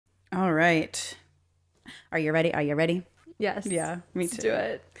All right. Are you ready? Are you ready? Yes. Yeah, me too. Let's do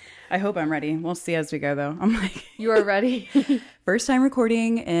it. I hope I'm ready. We'll see as we go, though. I'm like, You are ready. first time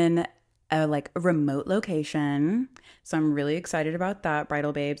recording in a remote location. So I'm really excited about that.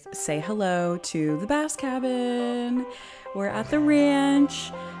 Bridal Babes, say hello to the Bass Cabin. We're at the ranch.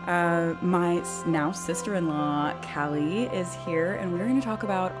 My now sister-in-law, Callie, is here, and we're going to talk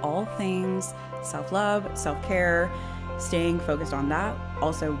about all things self-love, self-care, staying focused on that.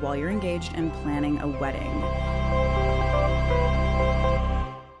 Also, while you're engaged and planning a wedding.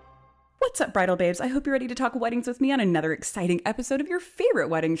 What's up, Bridal Babes? I hope you're ready to talk weddings with me on another exciting episode of your favorite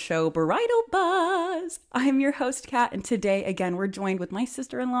wedding show, Bridal Buzz. I'm your host, Kat, and today, again, we're joined with my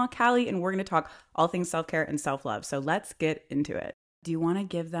sister-in-law, Callie, and we're going to talk all things self-care and self-love. So let's get into it. Do you want to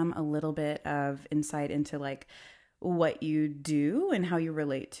give them a little bit of insight into what you do and how you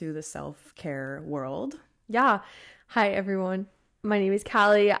relate to the self-care world? Yeah. Hi, everyone. My name is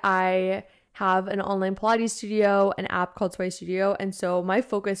Callie. I have an online Pilates studio, an app called Sway Studio. And so my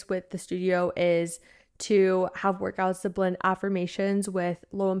focus with the studio is to have workouts that blend affirmations with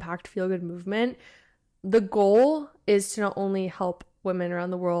low impact feel good movement. The goal is to not only help women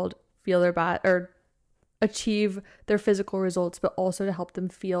around the world feel their best or achieve their physical results, but also to help them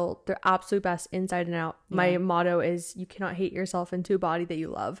feel their absolute best inside and out. Yeah. My motto is you cannot hate yourself into a body that you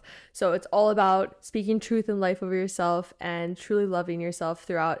love. So it's all about speaking truth in life over yourself and truly loving yourself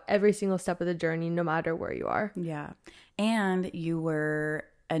throughout every single step of the journey, no matter where you are. Yeah. And you were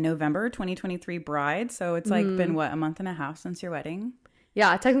a November 2023 bride. So it's been a month and a half since your wedding?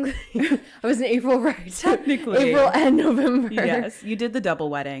 Yeah, technically, I was in April, right? Technically. April and November. Yes, you did the double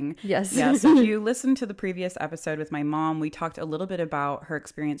wedding. Yes. Yeah, so if you listened to the previous episode with my mom, we talked a little bit about her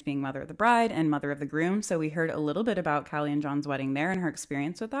experience being mother of the bride and mother of the groom. So we heard a little bit about Callie and John's wedding there and her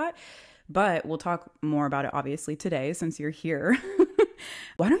experience with that. But we'll talk more about it, obviously, today since you're here.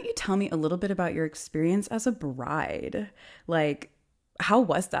 Why don't you tell me a little bit about your experience as a bride? How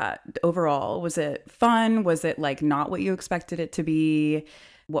was that overall? Was it fun? Was it not what you expected it to be?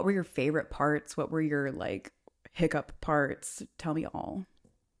 What were your favorite parts? What were your hiccup parts? Tell me all.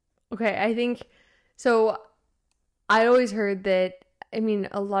 Okay, I think so. I always heard that,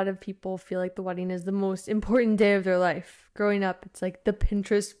 a lot of people feel like the wedding is the most important day of their life. Growing up, it's like the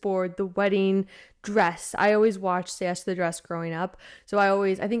Pinterest board, the wedding dress. I always watched Say Yes to the Dress growing up. So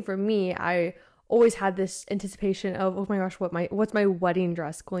I think for me, I always had this anticipation of, oh my gosh, what's my wedding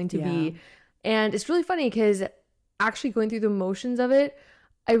dress going to be? And it's really funny because actually going through the motions of it,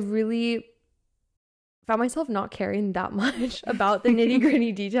 I really found myself not caring that much about the nitty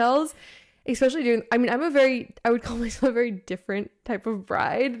gritty details, especially I would call myself a very different type of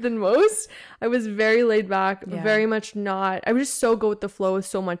bride than most. I was very laid back, very much not, I would just so go with the flow with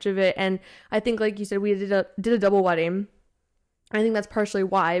so much of it. And I think, like you said, we did a double wedding. I think that's partially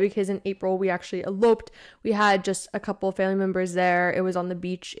why, because in April we actually eloped. We had just a couple of family members there. It was on the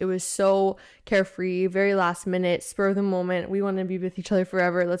beach. It was so carefree, very last minute, spur of the moment. We want to be with each other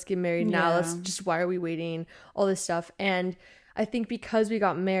forever. Let's get married now. Why are we waiting? All this stuff. And I think because we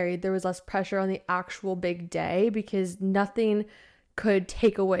got married, there was less pressure on the actual big day because nothing could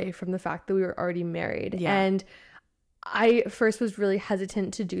take away from the fact that we were already married. Yeah. And I first was really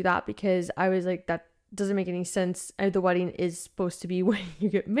hesitant to do that because I was like, that doesn't make any sense. The wedding is supposed to be when you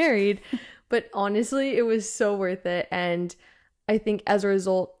get married. But honestly, it was so worth it. And I think as a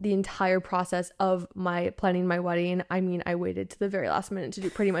result, the entire process of my planning my wedding, I waited to the very last minute to do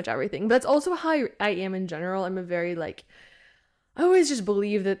pretty much everything. But that's also how I am in general. I'm a very I always just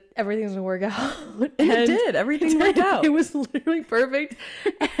believe that everything's gonna work out. And it did. Everything worked out. It was literally perfect.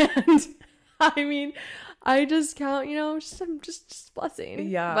 And I just count, just blessing.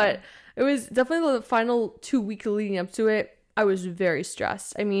 Yeah. But it was definitely the final 2 weeks leading up to it. I was very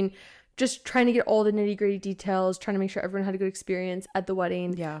stressed. Just trying to get all the nitty gritty details, trying to make sure everyone had a good experience at the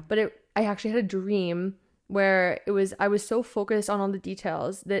wedding. Yeah. But I actually had a dream where I was so focused on all the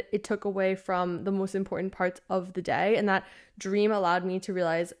details that it took away from the most important parts of the day. And that dream allowed me to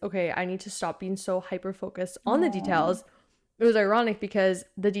realize, okay, I need to stop being so hyper focused on the details. It was ironic because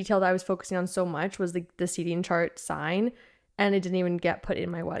the detail that I was focusing on so much was the seating chart sign, and it didn't even get put in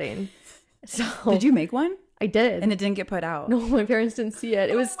my wedding. So did you make one? I did. And it didn't get put out? No, my parents didn't see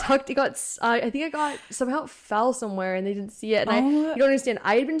it. It was tucked. I think somehow it fell somewhere and they didn't see it. And you don't understand.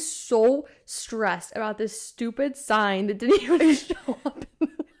 I had been so stressed about this stupid sign that didn't even show up in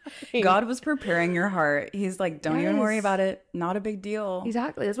the God was preparing your heart. He's like, don't even worry about it. Not a big deal.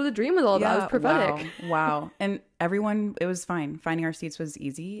 Exactly. That's what the dream was all about. It was prophetic. Wow. And everyone, it was fine. Finding our seats was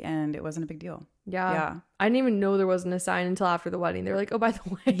easy and it wasn't a big deal. Yeah. I didn't even know there wasn't a sign until after the wedding. They were like, oh, by the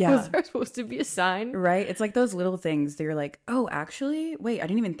way, was there supposed to be a sign? Right. It's like those little things that you're like, oh, actually, wait, I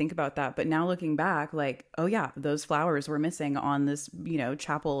didn't even think about that. But now looking back, like, oh yeah, those flowers were missing on this,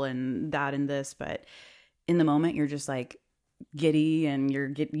 chapel and that and this. But in the moment, you're just like giddy and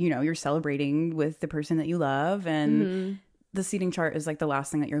you're celebrating with the person that you love. And the seating chart is like the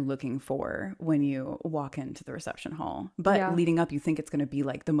last thing that you're looking for when you walk into the reception hall. But leading up, you think it's going to be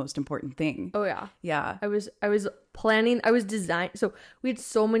like the most important thing. Oh yeah. Yeah. I was planning, I was designing. So we had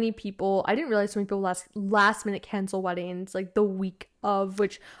so many people. I didn't realize so many people last minute cancel weddings like the week of,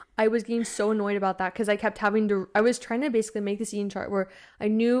 which I was getting so annoyed about that because I kept I was trying to basically make the seating chart where I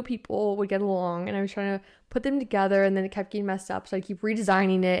knew people would get along and I was trying to put them together and then it kept getting messed up. So I keep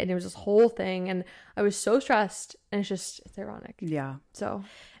redesigning it and it was this whole thing and I was so stressed and it's ironic. Yeah. So,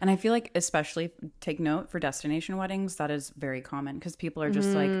 and I feel like especially take note for destination weddings, that is very common because people are just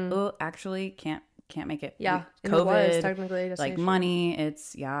like, oh, actually can't make it. Yeah. COVID, it was technically like money.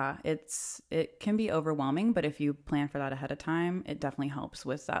 It can be overwhelming, but if you plan for that ahead of time, it definitely helps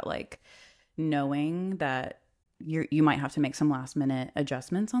with that, like knowing that you might have to make some last minute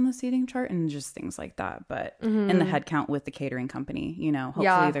adjustments on the seating chart and just things like that. But in the head count with the catering company,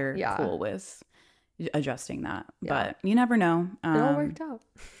 hopefully they're cool with adjusting that. Yeah. But you never know. It all worked out.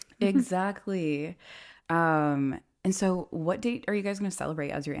 Exactly. And so what date are you guys going to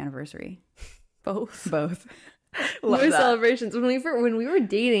celebrate as your anniversary? Both. Love that. Celebrations. When we were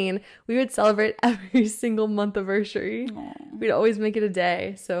dating, we would celebrate every single month anniversary. Aww. We'd always make it a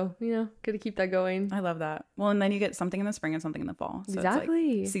day. So, gotta keep that going. I love that. Well, and then you get something in the spring and something in the fall. So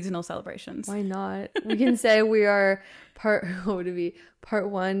exactly. It's like seasonal celebrations. Why not? We can say we are part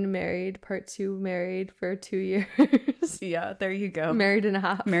 1 married, part 2 married for 2 years. Yeah, there you go. Married and a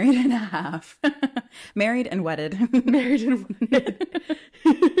half. Married and wedded. Married and wedded.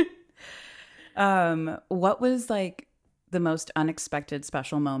 What was like the most unexpected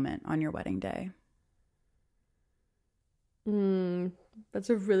special moment on your wedding day? That's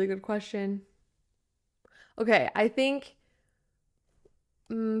a really good question. Okay, I think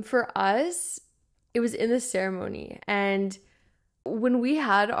for us, it was in the ceremony. And when we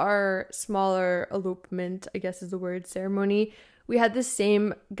had our smaller elopement, I guess is the word, ceremony, we had the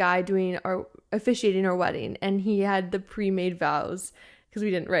same guy officiating our wedding, and he had the pre-made vows. Because we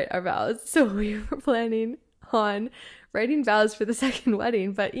didn't write our vows. So we were planning on writing vows for the second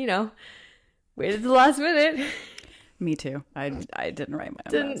wedding. But, waited to the last minute. Me too. I didn't write my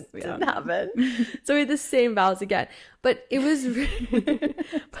vows. Didn't happen. So we had the same vows again. But it was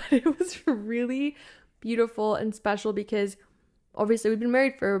really beautiful and special because obviously we'd been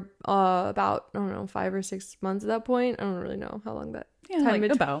married for about, I don't know, 5 or 6 months at that point. I don't really know how long that time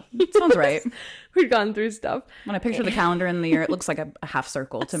about. Sounds right. We'd gone through stuff. When I picture the calendar in the year, it looks like a half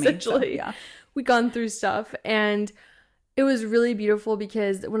circle to me. Essentially, yeah. We'd gone through stuff and it was really beautiful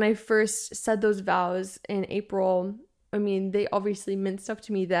because when I first said those vows in April, I mean, they obviously meant stuff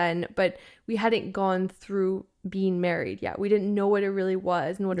to me then, but we hadn't gone through being married yet. We didn't know what it really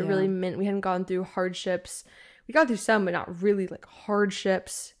was and what it really meant. We hadn't gone through hardships. We got through some, but not really like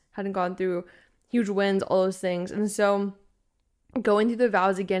hardships. Hadn't gone through huge wins, all those things. And so going through the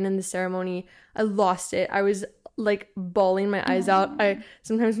vows again in the ceremony, I lost it. I was like bawling my eyes out.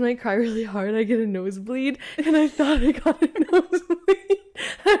 Sometimes when I cry really hard, I get a nosebleed, and I thought I got a nosebleed.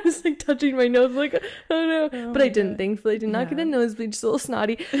 I was like touching my nose, like, oh no. But I didn't, thankfully. I did not get a nosebleed, just a little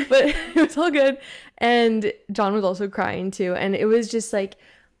snotty, but it was all good. And John was also crying too. And it was just like,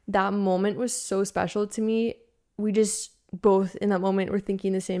 that moment was so special to me. We just both in that moment were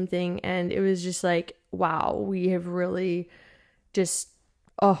thinking the same thing. And it was just like, wow, we have really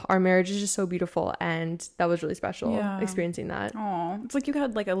our marriage is just so beautiful, and that was really special experiencing that. Oh, it's like you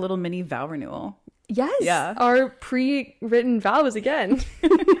had like a little mini vow renewal. Yes. Yeah. Our pre-written vows again.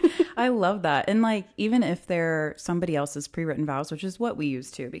 I love that. And like, even if they're somebody else's pre-written vows, which is what we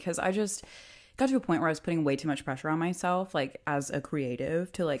used to, because I just got to a point where I was putting way too much pressure on myself, like as a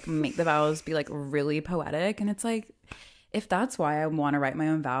creative, to like make the vows be like really poetic. And it's like, if that's why I want to write my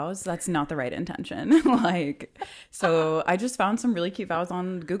own vows, that's not the right intention. So I just found some really cute vows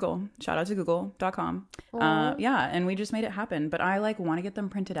on Google. Shout out to google.com. And we just made it happen. But I like want to get them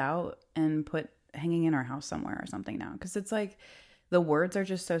printed out and put hanging in our house somewhere or something now. Because it's like the words are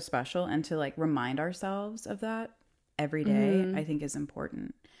just so special. And to like remind ourselves of that every day, I think is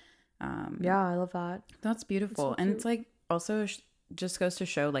important. I love that. That's beautiful. And it's like also just goes to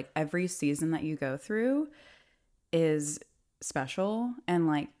show like every season that you go through is special and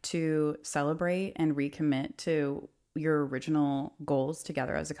like to celebrate and recommit to your original goals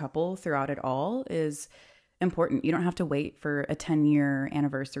together as a couple throughout it all is important. You don't have to wait for a 10-year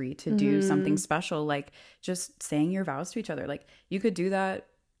anniversary to do something special. Like just saying your vows to each other. Like you could do that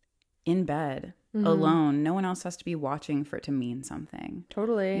in bed alone. No one else has to be watching for it to mean something.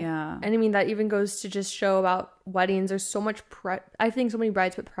 Totally. Yeah. And I mean, that even goes to just show about weddings. There's so much I think so many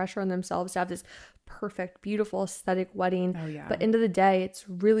brides put pressure on themselves to have this perfect, beautiful, aesthetic wedding. Oh, yeah. But end of the day,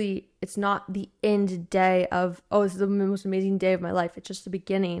 it's not the end day of, oh, this is the most amazing day of my life. It's just the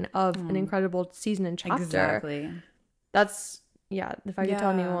beginning of an incredible season and chapter. Exactly. That's, yeah, if I could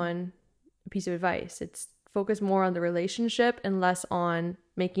tell anyone a piece of advice, it's focus more on the relationship and less on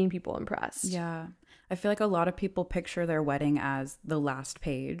making people impressed. Yeah. I feel like a lot of people picture their wedding as the last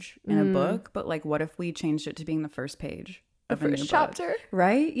page in a book, but like what if we changed it to being the first page of a new book? Chapter.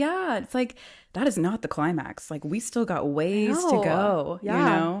 Right? Yeah. It's like that is not the climax. Like we still got ways to go, yeah, you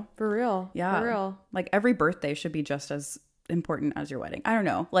know? For real. Yeah. For real. Like every birthday should be just as important as your wedding. I don't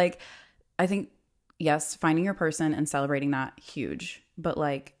know. Like I think, yes, finding your person and celebrating that, huge. But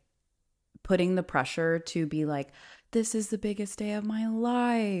like putting the pressure to be like, this is the biggest day of my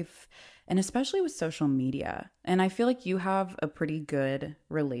life. And especially with social media. And I feel like you have a pretty good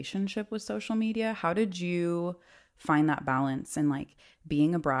relationship with social media. How did you find that balance in like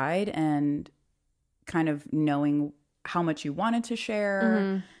being a bride and kind of knowing how much you wanted to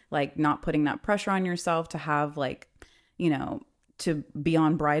share, like not putting that pressure on yourself to have like, you know, to be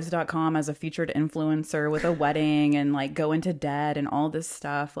on brides.com as a featured influencer with a wedding and like go into debt and all this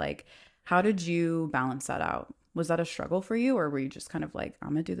stuff? Like, how did you balance that out? Was that a struggle for you, or were you just kind of like, I'm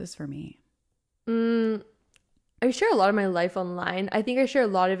gonna do this for me? I share a lot of my life online. I think I share a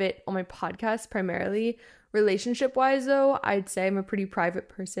lot of it on my podcast primarily. Relationship wise though, I'd say I'm a pretty private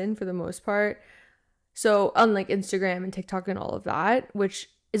person for the most part. So unlike Instagram and TikTok and all of that, which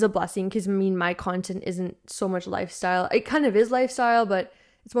is a blessing because I mean my content isn't so much lifestyle. It kind of is lifestyle, but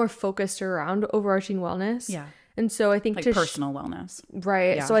it's more focused around overarching wellness. Yeah. And so I think like personal wellness.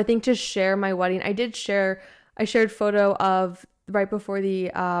 Right. Yeah. So I think to share my wedding, I shared photo of right before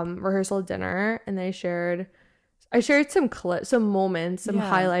the rehearsal dinner, and I shared some clips, some moments, some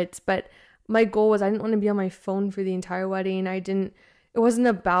highlights, but my goal was I didn't want to be on my phone for the entire wedding. It wasn't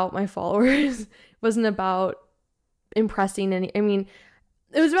about my followers. It wasn't about impressing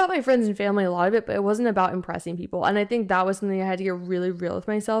it was about my friends and family, a lot of it, but it wasn't about impressing people. And I think that was something I had to get really real with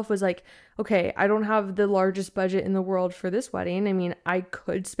myself, was like, okay, I don't have the largest budget in the world for this wedding. I mean, I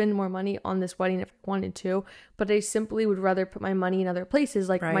could spend more money on this wedding if I wanted to, but I simply would rather put my money in other places,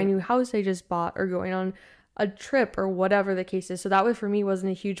 like my new house I just bought, or going on a trip, or whatever the case is. So that for me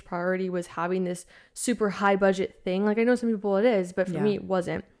wasn't a huge priority, was having this super high budget thing. Like I know some people it is, but for me it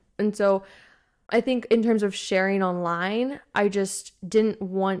wasn't. And so I think in terms of sharing online, I just didn't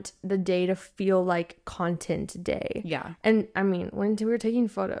want the day to feel like content day. Yeah. And I mean, when we were taking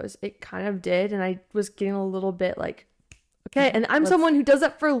photos, it kind of did. And I was getting a little bit like, okay. And I'm someone who does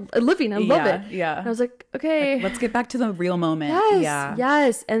that for a living. I love it. Yeah. And I was like, okay. Like, let's get back to the real moment. Yes. Yeah.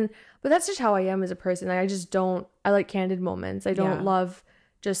 Yes. But that's just how I am as a person. I like candid moments. I don't love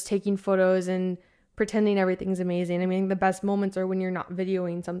just taking photos and pretending everything's amazing. I mean, the best moments are when you're not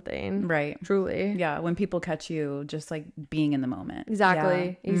videoing something. Right. Truly. Yeah. When people catch you just like being in the moment.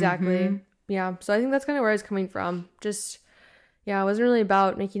 Exactly. Yeah. Exactly. Yeah. So I think that's kind of where I was coming from. Just, it wasn't really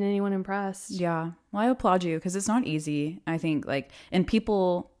about making anyone impressed. Yeah. Well, I applaud you because it's not easy. I think and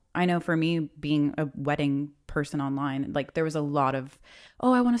people, I know for me being a wedding person online, like there was a lot of,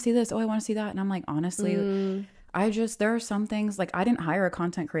 oh, I want to see this. Oh, I want to see that. And I'm like, honestly, there are some things, like I didn't hire a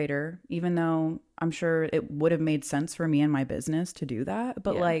content creator, even though I'm sure it would have made sense for me and my business to do that.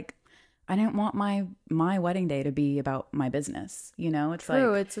 But like, I didn't want my wedding day to be about my business. You know, it's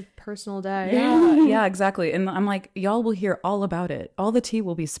true. It's a personal day. Yeah, yeah, exactly. And I'm like, y'all will hear all about it. All the tea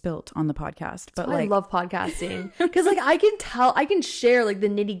will be spilt on the podcast. But I love podcasting because like I can share like the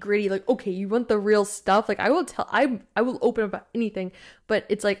nitty gritty. Like, okay, you want the real stuff? Like I will open up about anything. But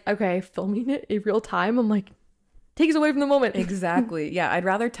it's like, okay, filming it in real time, I'm like, takes away from the moment. Exactly. Yeah. I'd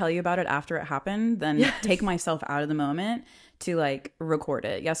rather tell you about it after it happened than take myself out of the moment to like record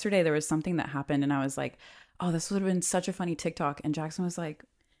it. Yesterday, there was something that happened and I was like, oh, this would have been such a funny TikTok. And Jackson was like,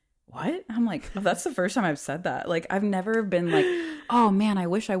 what? I'm like, oh, that's the first time I've said that. Like, I've never been like, oh man, I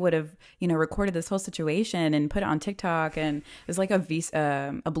wish I would have, recorded this whole situation and put it on TikTok. And it was like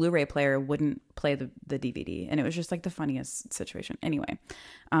a Blu-ray player wouldn't play the DVD. And it was just like the funniest situation. Anyway.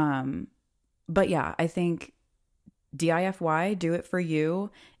 But yeah, I think DIFY, do it for you.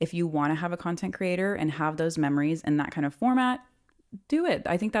 If you want to have a content creator and have those memories in that kind of format, do it.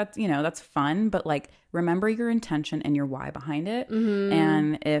 I think that's, that's fun, but like remember your intention and your why behind it.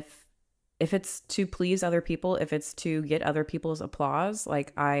 And if it's to please other people, if it's to get other people's applause,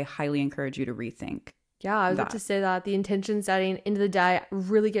 like I highly encourage you to rethink. Yeah, I was about to say that. The intention setting into the day,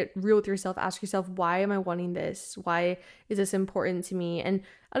 really get real with yourself. Ask yourself, why am I wanting this? Why is this important to me? And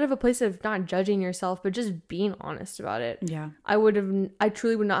out of a place of not judging yourself, but just being honest about it. Yeah. I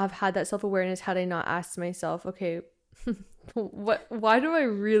truly would not have had that self-awareness had I not asked myself, okay, why do I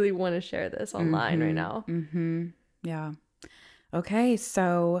really want to share this online right now? Yeah. Okay,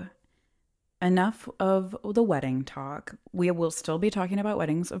 so enough of the wedding talk. We will still be talking about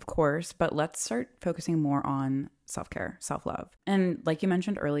weddings, of course, but let's start focusing more on self-care, self-love. And like you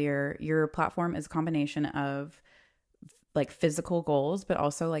mentioned earlier, your platform is a combination of like physical goals, but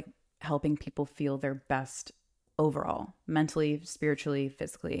also like helping people feel their best overall, mentally, spiritually,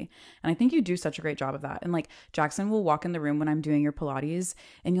 physically. And I think you do such a great job of that. And like Jackson will walk in the room when I'm doing your Pilates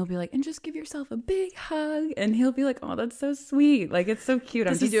and you'll be like, and just give yourself a big hug. And he'll be like, oh, that's so sweet. Like, it's so cute.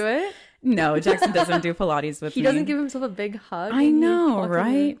 Does he do it? No, Jackson doesn't do Pilates with me. He doesn't give himself a big hug. I know,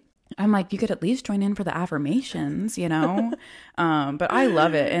 right? I'm like, you could at least join in for the affirmations, But I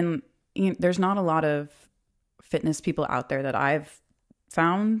love it. And there's not a lot of fitness people out there that I've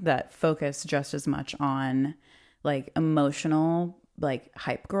found that focus just as much on like emotional, like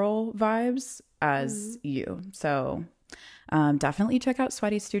hype girl vibes as you. So definitely check out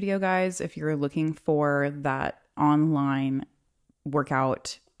Sweaty Studio, guys, if you're looking for that online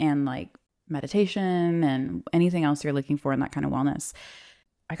workout and like meditation and anything else you're looking for in that kind of wellness.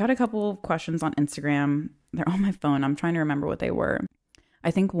 I got a couple of questions on Instagram. They're on my phone. I'm trying to remember what they were. I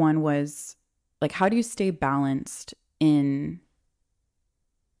think one was like, how do you stay balanced in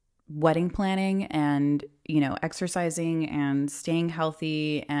wedding planning and, exercising and staying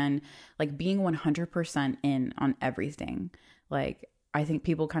healthy and like being 100% in on everything? Like, I think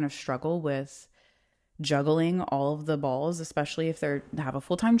people kind of struggle with juggling all of the what especially if they have a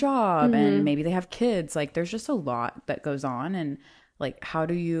full-time job and maybe they have kids. Like, there's just a lot that goes on. And like, what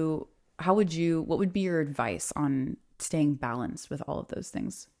would be your advice on staying balanced with all of those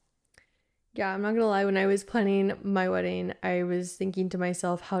things? Yeah, I'm not gonna lie. When I was planning my wedding, I was thinking to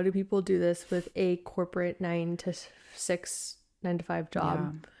myself, how do people do this with a corporate 9 to 5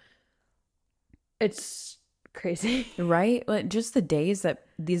 job? Yeah. It's crazy. Right? Like, just the days that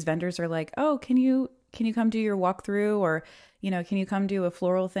these vendors are like, oh, can you come do your walkthrough? Or, can you come do a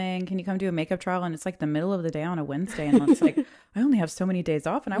floral thing? Can you come do a makeup trial? And it's like the middle of the day on a Wednesday. And it's like, I only have so many days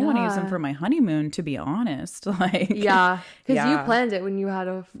off and I want to use them for my honeymoon, to be honest. Like, yeah, because you planned it when you had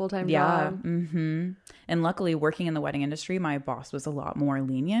a full-time job. And luckily, working in the wedding industry, my boss was a lot more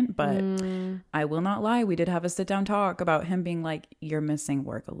lenient, but I will not lie. We did have a sit-down talk about him being like, you're missing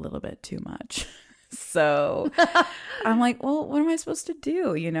work a little bit too much. So I'm like, well, what am I supposed to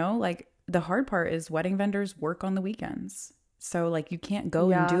do? Like, the hard part is wedding vendors work on the weekends. So like, you can't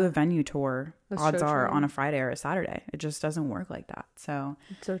go and do a venue tour, odds are, on a Friday or a Saturday. It just doesn't work like that. So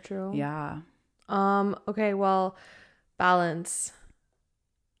it's so true. Yeah. Okay, well, balance.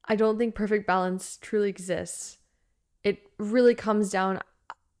 I don't think perfect balance truly exists. It really comes down,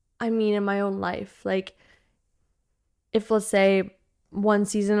 in my own life. Like, if let's say one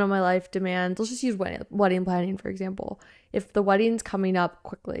season of my life demands, let's just use wedding planning, for example. If the wedding's coming up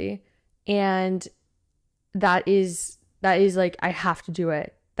quickly and that is like, I have to do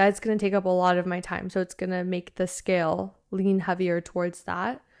it, that's going to take up a lot of my time. So it's going to make the scale lean heavier towards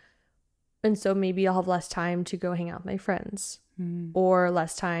that. And so maybe I'll have less time to go hang out with my friends or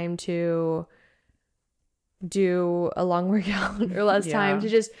less time to do a long workout or less time to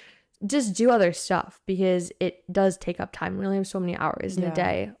just do other stuff, because it does take up time. We only have so many hours in a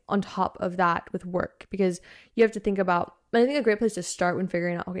day on top of that with work, because you have to think about, I think a great place to start when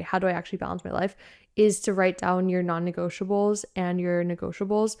figuring out, okay, how do I actually balance my life, is to write down your non-negotiables and your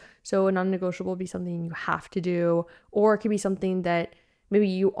negotiables. So a non-negotiable would be something you have to do, or it could be something that maybe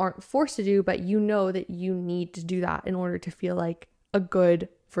you aren't forced to do, but you know that you need to do that in order to feel like a good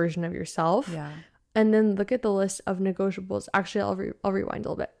version of yourself. Yeah. And then look at the list of negotiables. Actually, I'll rewind a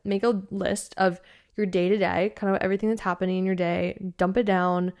little bit. Make a list of your day-to-day, kind of everything that's happening in your day. Dump it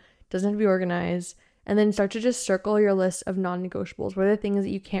down. Doesn't have to be organized. And then start to just circle your list of non-negotiables. What are the things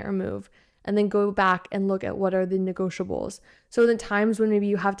that you can't remove? And then go back and look at what are the negotiables. So the times when maybe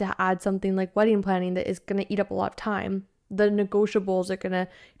you have to add something like wedding planning that is going to eat up a lot of time, the negotiables are going to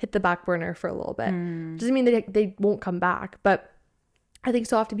hit the back burner for a little bit. Doesn't mean that they won't come back, but I think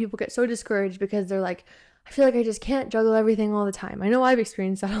so often people get so discouraged because they're like, I feel like I just can't juggle everything all the time. I know I've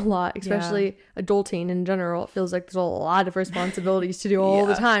experienced that a lot, especially adulting in general. It feels like there's a lot of responsibilities to do all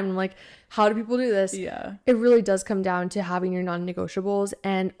the time. I'm like, how do people do this? Yeah. It really does come down to having your non-negotiables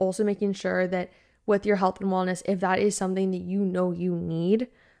and also making sure that with your health and wellness, if that is something that you know you need,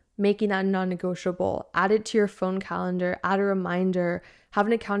 making that non-negotiable, add it to your phone calendar, add a reminder, have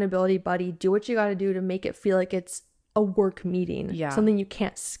an accountability buddy, do what you got to do to make it feel like it's a work meeting, something you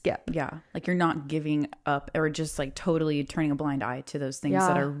can't skip. Like you're not giving up or just like totally turning a blind eye to those things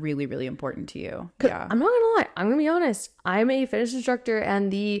that are really, really important to you. I'm not gonna lie, I'm gonna be honest, I'm a fitness instructor,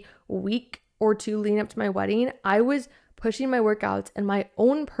 and the week or two leading up to my wedding, I was pushing my workouts and my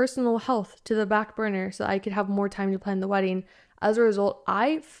own personal health to the back burner so I could have more time to plan the wedding. As a result,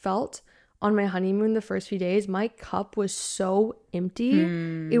 I felt on my honeymoon the first few days, my cup was so empty.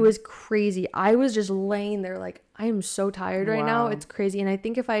 It was crazy. I was just laying there like, I am so tired right now. It's crazy. And I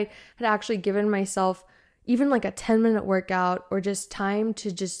think if I had actually given myself even like a 10-minute workout or just time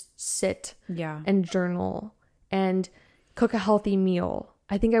to just sit and journal and cook a healthy meal,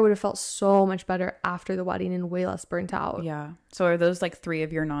 I think I would have felt so much better after the wedding and way less burnt out. Yeah. So are those like 3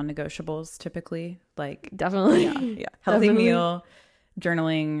 of your non-negotiables typically? Like definitely. Yeah. Healthy meal,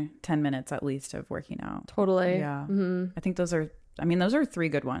 journaling, 10 minutes at least of working out. Totally. Yeah. I think those are 3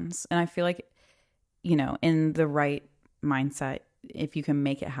 good ones. And I feel like, you know, in the right mindset, if you can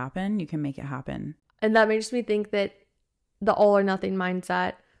make it happen, you can make it happen. And that makes me think that the all or nothing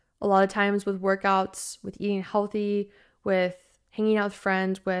mindset, a lot of times with workouts, with eating healthy, with hanging out with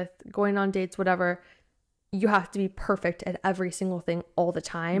friends, with going on dates, whatever, you have to be perfect at every single thing all the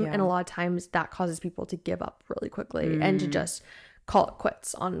time. And a lot of times that causes people to give up really quickly and to just call it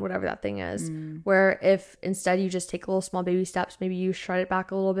quits on whatever that thing is. Where if instead you just take little small baby steps, maybe you shred it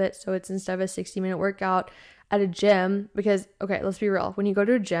back a little bit. So it's instead of a 60-minute workout at a gym, because, okay, let's be real. When you go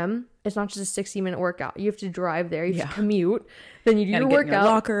to a gym, it's not just a 60-minute workout. You have to drive there. You have to commute. Then you do your workout. Get in your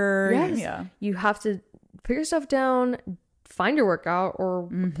locker. Yes. Yeah. You have to put your stuff down, find your workout or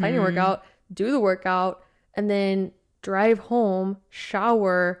plan your workout, do the workout, and then drive home,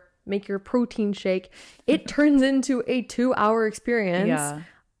 shower, make your protein shake. It turns into a 2-hour experience. Yeah.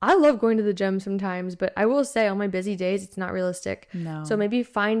 I love going to the gym sometimes, but I will say on my busy days, it's not realistic. No. So maybe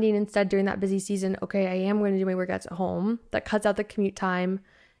finding instead during that busy season, okay, I am going to do my workouts at home. That cuts out the commute time,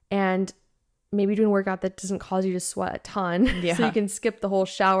 and maybe doing a workout that doesn't cause you to sweat a ton. So you can skip the whole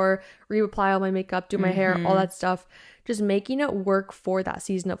shower, reapply all my makeup, do my hair, all that stuff. Just making it work for that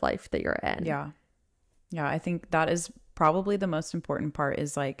season of life that you're in. Yeah. I think that is probably the most important part,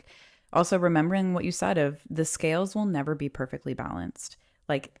 is like also remembering what you said of the scales will never be perfectly balanced.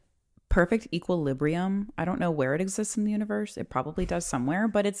 Like perfect equilibrium, I don't know where it exists in the universe. It probably does somewhere,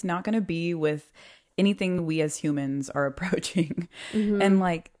 but it's not going to be with anything we as humans are approaching. And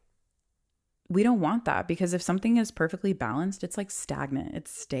like, we don't want that, because if something is perfectly balanced, it's like stagnant,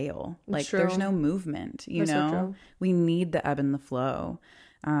 it's stale. Like there's no movement, you know? We need the ebb and the flow.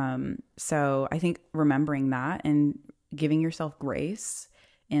 So I think remembering that and giving yourself grace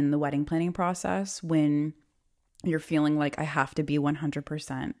in the wedding planning process when you're feeling like I have to be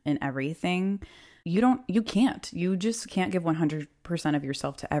 100% in everything. You just can't give 100% of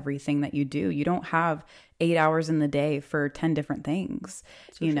yourself to everything that you do. You don't have 8 hours in the day for 10 different things,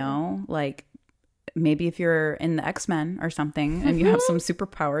 you know, like maybe if you're in the X-Men or something and you have some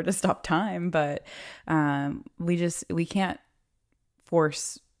superpower to stop time, but we can't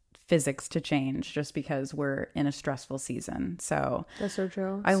force physics to change just because we're in a stressful season. So that's so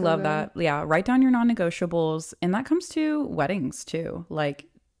true. I love that. Yeah. Write down your non-negotiables. And that comes to weddings too. Like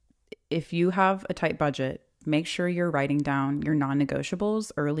if you have a tight budget, make sure you're writing down your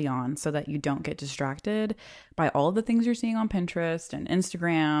non-negotiables early on so that you don't get distracted by all the things you're seeing on Pinterest and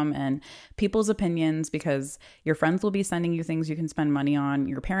Instagram and people's opinions, because your friends will be sending you things you can spend money on.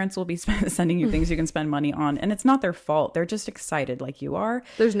 Your parents will be sending you things you can spend money on. And it's not their fault. They're just excited like you are.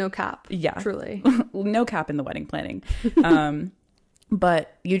 There's no cap. Yeah. Truly. No cap in the wedding planning.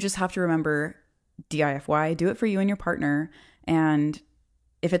 But you just have to remember DIFY, do it for you and your partner. And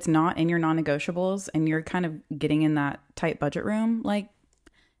if it's not in your non-negotiables and you're kind of getting in that tight budget room, like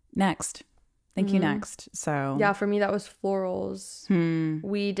next. Thank you, next. So yeah, for me, that was florals.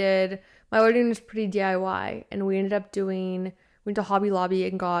 My wedding was pretty DIY, and we ended up went to Hobby Lobby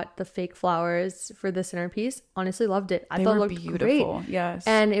and got the fake flowers for the centerpiece. Honestly, loved it. I thought it looked beautiful. Great. Yes.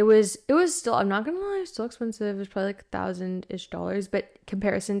 And it was still, I'm not going to lie, it was still expensive. It was probably like $1,000-ish, but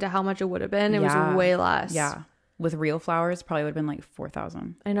comparison to how much it would have been, it was way less. Yeah. With real flowers, probably would have been like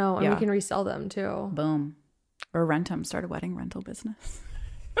 $4,000. I know. And we can resell them too. Boom. Or rent them. Start a wedding rental business.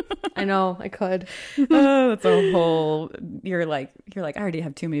 I know, I could. Oh, that's a whole. You're like, I already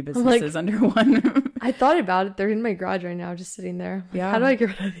have too many businesses under one. I thought about it. They're in my garage right now, just sitting there. Like, Yeah. how do I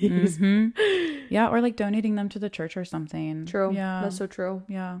get rid of these? Yeah, or like donating them to the church or something. True. Yeah, That's so true.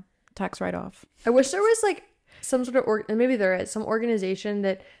 yeah. Tax write-off. I wish there was like some sort of and maybe there is some organization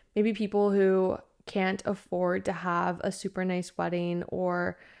that maybe people who can't afford to have a super nice wedding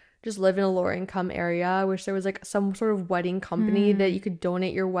or just live in a lower income area. I wish there was like some sort of wedding company that you could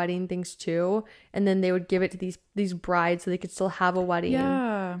donate your wedding things to, and then they would give it to these brides so they could still have a wedding.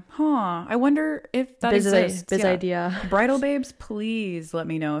 Yeah. Huh. I wonder if that exists. Biz idea. Bridal Babes, please let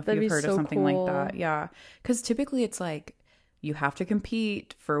me know if That'd you've be heard of so something cool. like that. Yeah. Because typically it's like you have to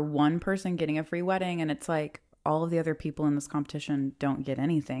compete for one person getting a free wedding, and it's like all of the other people in this competition don't get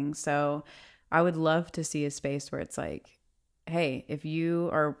anything. So I would love to see a space where it's like, hey, if you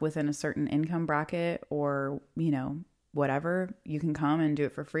are within a certain income bracket or, you know, whatever, you can come and do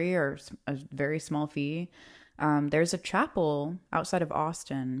it for free or a very small fee. There's a chapel outside of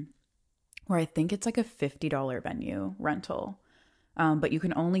Austin where I think it's like a $50 venue rental, but you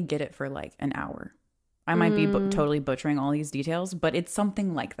can only get it for like an hour. I might be totally butchering all these details, but it's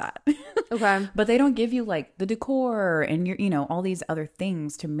something like that. Okay. But they don't give you like the decor and your, you know, all these other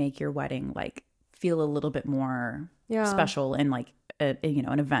things to make your wedding like feel a little bit more special and like you know,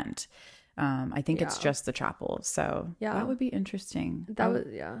 an event. I think it's just the chapel, so that would be interesting.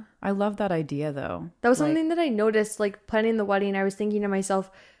 I love that idea though. That was something that I noticed, like planning the wedding. I was thinking to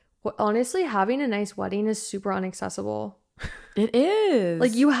myself, well, honestly, having a nice wedding is super inaccessible. It is.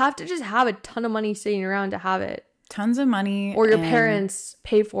 Like you have to just have a ton of money sitting around to have it. Tons of money. Or your parents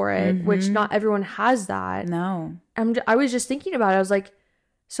pay for it, which not everyone has that. No. I was just thinking about it. I was like,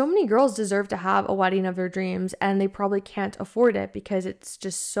 so many girls deserve to have a wedding of their dreams, and they probably can't afford it because it's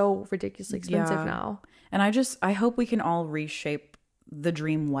just so ridiculously expensive now. And I hope we can all reshape the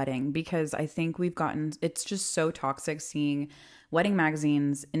dream wedding, because I think it's just so toxic seeing wedding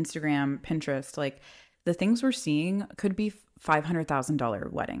magazines, Instagram, Pinterest, like the things we're seeing could be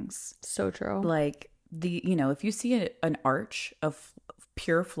 $500,000 weddings. So true. Like you know, if you see an arch of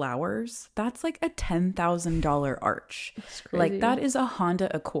pure flowers, that's like a $10,000 arch. Like that is a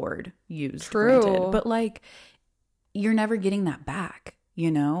Honda Accord used. True. Granted, but like you're never getting that back. You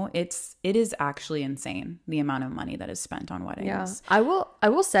know, it is actually insane the amount of money that is spent on weddings. Yeah. I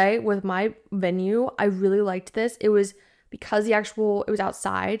will say with my venue, I really liked this. It was because it was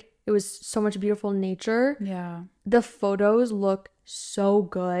outside. It was so much beautiful nature. Yeah. The photos look so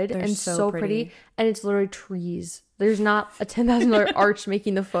good. They're and so pretty. And it's literally trees. There's not a $10,000 arch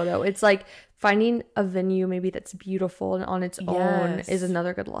making the photo. It's like finding a venue maybe that's beautiful and on its own is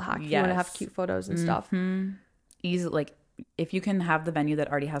another good little hack. You want to have cute photos and stuff. Easy, like if you can have the venue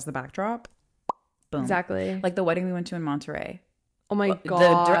that already has the backdrop, boom. Exactly. Like the wedding we went to in Monterey. Oh my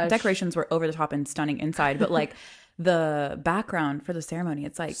god. The decorations were over the top and stunning inside, but like the background for the ceremony,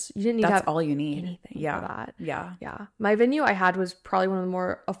 it's like you didn't need that's to have all you need. Anything for that. Yeah. My venue I had was probably one of the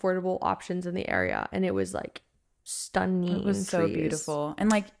more affordable options in the area, and it was like stunning. It was so trees. Beautiful.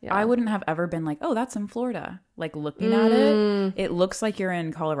 And like I wouldn't have ever been like, oh, that's in Florida. Like looking at it looks like you're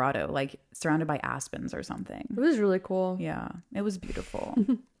in Colorado, like surrounded by aspens or something. It was really cool. Yeah, it was beautiful.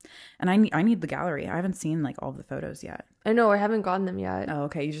 And I need the gallery. I haven't seen like all of the photos yet. I know, I haven't gotten them yet. Oh,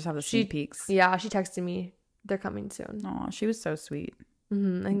 okay. You just have the sneak peeks. Yeah, she texted me. They're coming soon. Oh, she was so sweet. I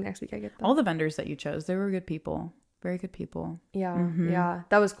think next week I get them. All the vendors that you chose, they were good people. Very good people. Yeah, yeah.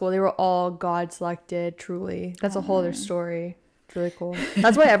 That was cool. They were all God selected, truly. That's a whole other story. It's really cool.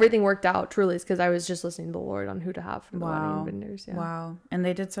 That's why everything worked out, truly, is because I was just listening to the Lord on who to have for the wedding vendors. Yeah. Wow. And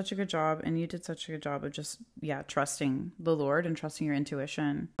they did such a good job, and you did such a good job of just, trusting the Lord and trusting your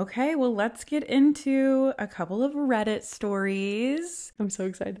intuition. Okay, well, let's get into a couple of Reddit stories. I'm so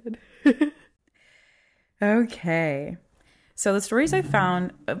excited. Okay. So the stories I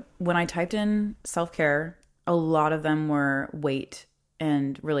found when I typed in self-care, a lot of them were weight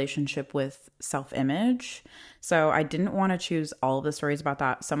and relationship with self-image. So I didn't want to choose all of the stories about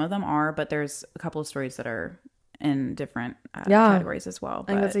that. Some of them are, but there's a couple of stories that are in different categories as well.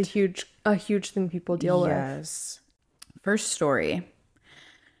 I think that's a huge thing people deal with. Yes. First story.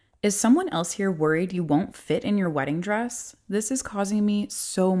 Is someone else here worried you won't fit in your wedding dress? This is causing me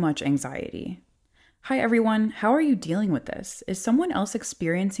so much anxiety. Hi everyone, how are you dealing with this? Is someone else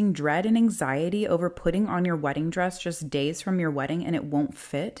experiencing dread and anxiety over putting on your wedding dress just days from your wedding and it won't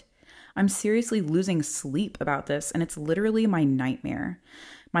fit? I'm seriously losing sleep about this, and it's literally my nightmare.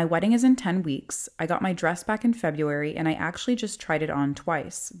 My wedding is in 10 weeks. I got my dress back in February, and I actually just tried it on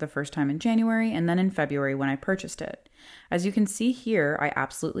twice, the first time in January and then in February when I purchased it. As you can see here, I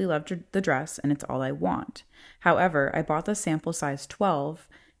absolutely loved the dress, and it's all I want. However, I bought the sample size 12,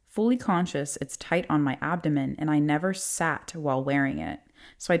 Fully conscious, it's tight on my abdomen and I never sat while wearing it.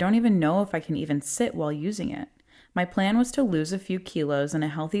 So I don't even know if I can even sit while using it. My plan was to lose a few kilos in a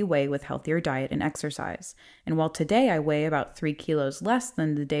healthy way with healthier diet and exercise. And while today I weigh about 3 kilos less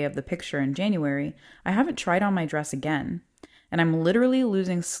than the day of the picture in January, I haven't tried on my dress again. And I'm literally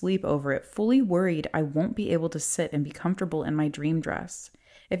losing sleep over it, fully worried I won't be able to sit and be comfortable in my dream dress.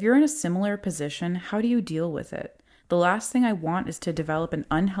 If you're in a similar position, how do you deal with it? The last thing I want is to develop an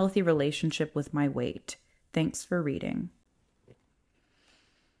unhealthy relationship with my weight. Thanks for reading.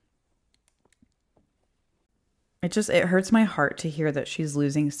 It hurts my heart to hear that she's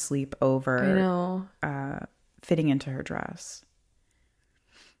losing sleep over I know. Fitting into her dress.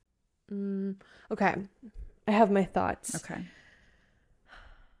 Okay. I have my thoughts. Okay.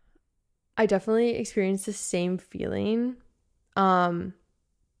 I definitely experienced the same feeling.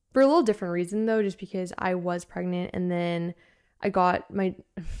 For a little different reason though, just because I was pregnant and then I got my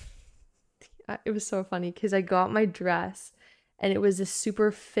it was so funny because I got my dress and it was a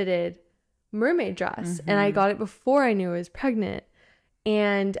super fitted mermaid dress and I got it before I knew I was pregnant,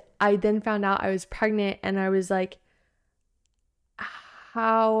 and I then found out I was pregnant and I was like,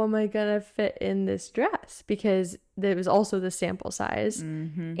 how am I gonna fit in this dress, because it was also the sample size.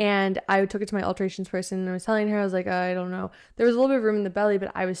 And I took it to my alterations person and I was telling her, I was like, I don't know, there was a little bit of room in the belly,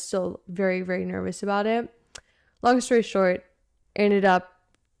 but I was still very, very nervous about it. Long story short, ended up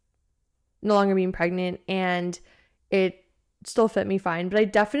no longer being pregnant and it still fit me fine, but I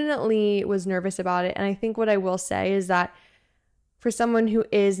definitely was nervous about it. And I think what I will say is that for someone who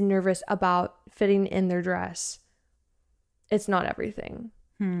is nervous about fitting in their dress, it's not everything.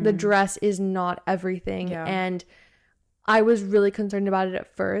 The dress is not everything. Yeah. And I was really concerned about it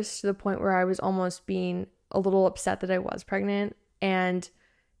at first, to the point where I was almost being a little upset that I was pregnant. And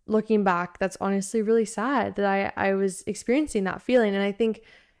looking back, that's honestly really sad that I was experiencing that feeling. And I think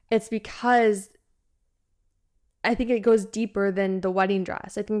it's because I think it goes deeper than the wedding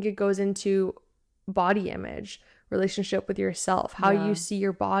dress. I think it goes into body image, relationship with yourself, how you see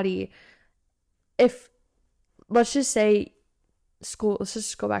your body. If, let's just say school, let's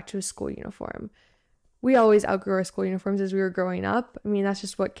just go back to a school uniform. We always outgrew our school uniforms as we were growing up. I mean, that's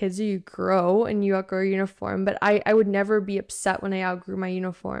just what kids do. You grow and you outgrow your uniform. But I would never be upset when I outgrew my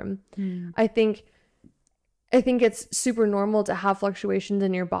uniform. I think it's super normal to have fluctuations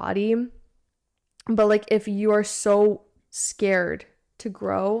in your body. But like, if you are so scared to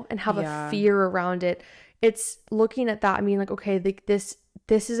grow and have a fear around it, it's looking at that. I mean, like, okay, like this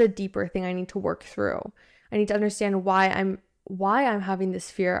is a deeper thing I need to work through. I need to understand why I'm having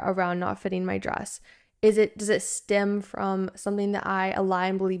this fear around not fitting my dress. Does it stem from something that I lie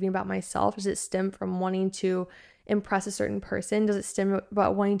and believing about myself? Does it stem from wanting to impress a certain person? Does it stem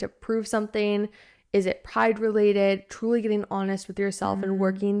about wanting to prove something? Is it pride related? Truly getting honest with yourself and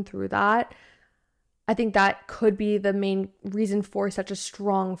working through that. I think that could be the main reason for such a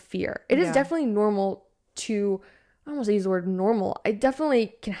strong fear. It is definitely normal to, I almost use the word normal. It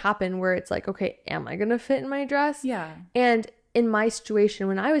definitely can happen where it's like, okay, am I going to fit in my dress? Yeah. And in my situation,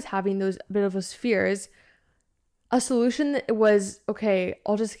 when I was having those fears, a solution was, okay,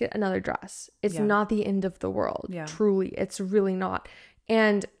 I'll just get another dress. It's not the end of the world. Yeah. Truly, it's really not.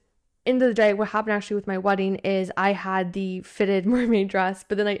 And end of the day, what happened actually with my wedding is I had the fitted mermaid dress,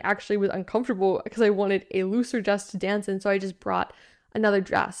 but then I actually was uncomfortable because I wanted a looser dress to dance in. So I just brought another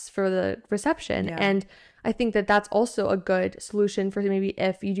dress for the reception. Yeah. And I think that that's also a good solution for maybe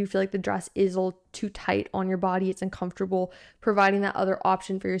if you do feel like the dress is a little too tight on your body, it's uncomfortable, providing that other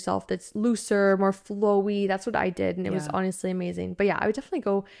option for yourself that's looser, more flowy. That's what I did. And it was honestly amazing. But yeah, I would definitely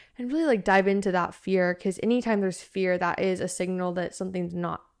go and really like dive into that fear, because anytime there's fear, that is a signal that something's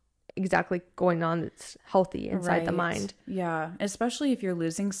not exactly going on that's healthy inside the mind. Yeah, especially if you're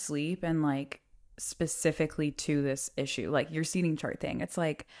losing sleep and like specifically to this issue, like your seating chart thing. It's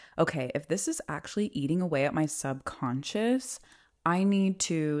like, okay, if this is actually eating away at my subconscious, I need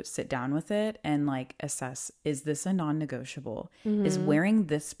to sit down with it and like assess, is this a non-negotiable? Is wearing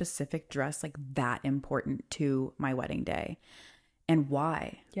this specific dress like that important to my wedding day? And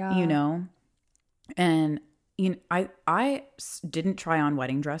why? Yeah. You know? And you know, I didn't try on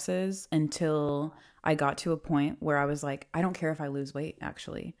wedding dresses until I got to a point where I was like, I don't care if I lose weight,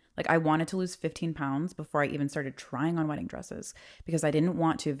 actually. Like, I wanted to lose 15 pounds before I even started trying on wedding dresses, because I didn't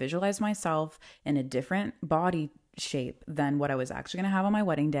want to visualize myself in a different body shape than what I was actually going to have on my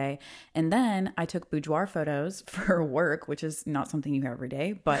wedding day. And then I took boudoir photos for work, which is not something you hear every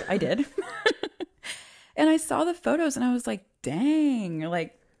day, but I did. And I saw the photos and I was like, dang,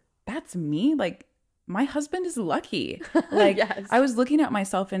 like, that's me. Like, my husband is lucky. Like, Yes. I was looking at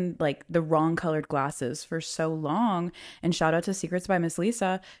myself in like the wrong colored glasses for so long. And shout out to Secrets by Miss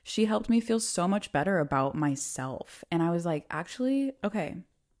Lisa. She helped me feel so much better about myself. And I was like, actually, okay,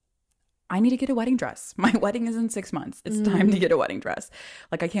 I need to get a wedding dress. My wedding is in 6 months. It's time to get a wedding dress.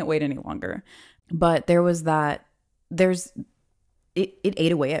 Like, I can't wait any longer. But there was that, it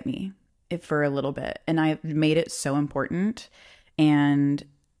ate away at me for a little bit. And I made it so important. And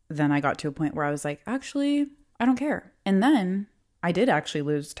then I got to a point where I was like, actually, I don't care. And then I did actually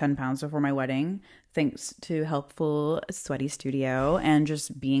lose 10 pounds before my wedding, thanks to helpful Sweaty Studio and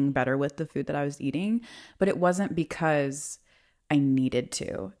just being better with the food that I was eating. But it wasn't because I needed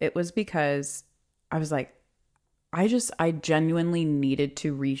to. It was because I was like, I genuinely needed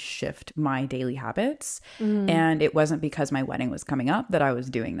to reshift my daily habits. And it wasn't because my wedding was coming up that I was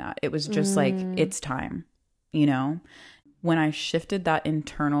doing that. It was just like, it's time, you know? When I shifted that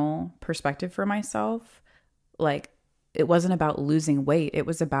internal perspective for myself, like, it wasn't about losing weight. It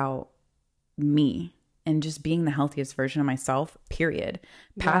was about me and just being the healthiest version of myself, period,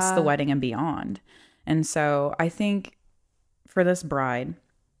 past the wedding and beyond. And so I think for this bride,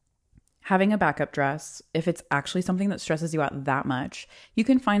 having a backup dress, if it's actually something that stresses you out that much, you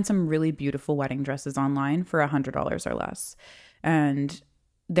can find some really beautiful wedding dresses online for $100 or less. And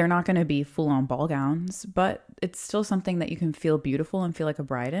they're not going to be full-on ball gowns, but it's still something that you can feel beautiful and feel like a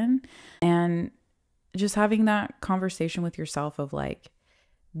bride in. And just having that conversation with yourself of like,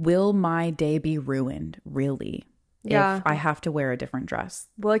 will my day be ruined, really, if I have to wear a different dress?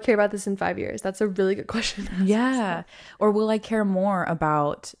 Will I care about this in 5 years? That's a really good question. Yeah. Or will I care more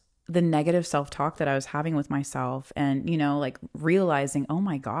about the negative self-talk that I was having with myself and, you know, like realizing, oh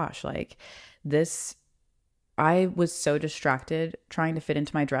my gosh, like this, I was so distracted trying to fit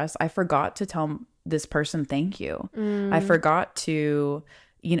into my dress. I forgot to tell this person thank you. I forgot to,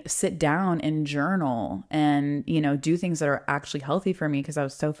 you know, sit down and journal and, you know, do things that are actually healthy for me because I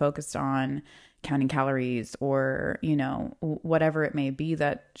was so focused on counting calories or, you know, whatever it may be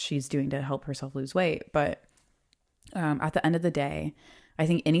that she's doing to help herself lose weight. But at the end of the day, I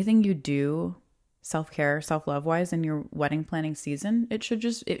think anything you do self-care, self-love wise in your wedding planning season, it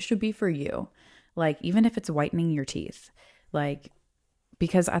should be for you. Like, even if it's whitening your teeth, like,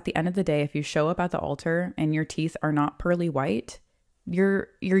 because at the end of the day, if you show up at the altar and your teeth are not pearly white, your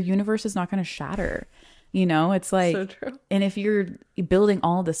universe is not going to shatter. You know, it's like, So true. And if you're building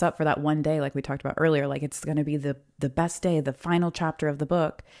all this up for that one day, like we talked about earlier, like it's going to be the best day, the final chapter of the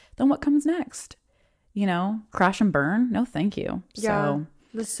book, then what comes next? You know, crash and burn? No, thank you. Yeah. So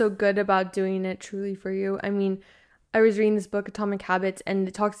That's so good about doing it truly for you. I mean, I was reading this book, Atomic Habits, and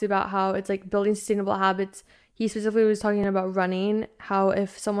it talks about how it's like building sustainable habits. He specifically was talking about running, how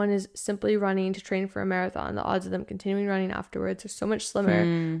if someone is simply running to train for a marathon, the odds of them continuing running afterwards are so much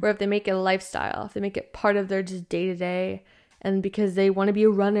slimmer. Where if they make it a lifestyle, if they make it part of their just day-to-day, and because they want to be a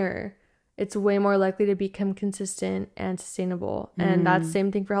runner, it's way more likely to become consistent and sustainable. And that's the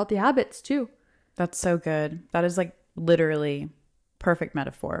same thing for healthy habits too. that's so good. That is like literally perfect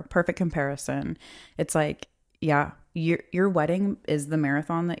metaphor, perfect comparison. It's like, yeah, your wedding is the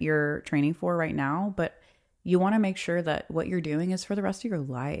marathon that you're training for right now, but you want to make sure that what you're doing is for the rest of your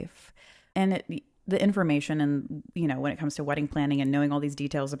life. And the information and, you know, when it comes to wedding planning and knowing all these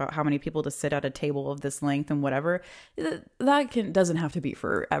details about how many people to sit at a table of this length and whatever, that doesn't have to be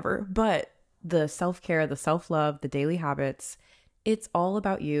forever. But the self-care, the self-love, the daily habits, it's all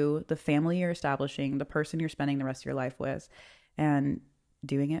about you, the family you're establishing, the person you're spending the rest of your life with, and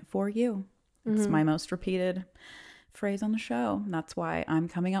doing it for you. It's my most repeated phrase on the show. And that's why I'm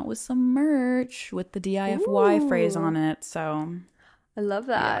coming out with some merch with the DIFY phrase on it. So I love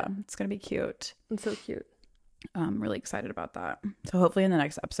that. yeah, it's going to be cute. It's so cute. I'm really excited about that. So hopefully in the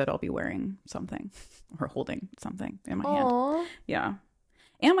next episode, I'll be wearing something or holding something in my hand. Aww. Yeah.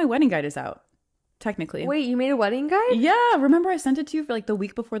 And my wedding guide is out, technically. Wait, you made a wedding guide? Yeah. Remember I sent it to you for like the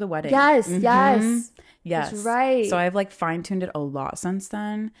week before the wedding? Yes, yes. Yes. That's right. So I've like fine-tuned it a lot since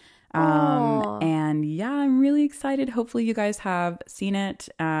then. Aw. And yeah, I'm really excited. Hopefully you guys have seen it,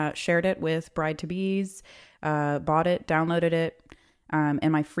 shared it with bride-to-bees, bought it, downloaded it.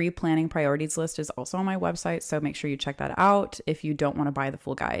 And my free planning priorities list is also on my website. So make sure you check that out if you don't want to buy the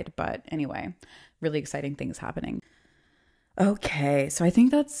full guide. But anyway, really exciting things happening. Okay. So I think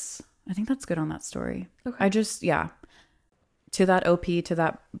that's good on that story. Okay. To that OP, to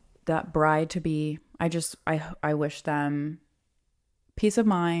that bride to be, I wish them peace of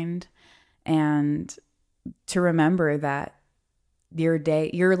mind and to remember that your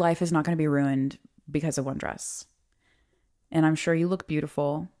life is not going to be ruined because of one dress. And I'm sure you look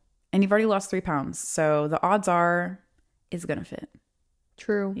beautiful and you've already lost 3 pounds. So the odds are it's going to fit.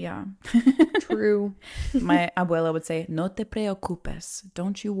 True. Yeah. True. My abuela would say, no te preocupes.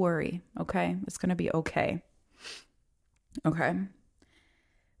 Don't you worry. Okay. It's going to be okay. Okay.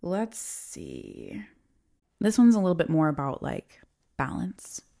 Let's see. This one's a little bit more about like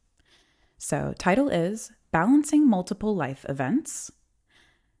balance. So, title is Balancing Multiple Life Events.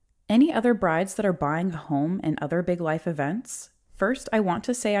 Any other brides that are buying a home and other big life events? First, I want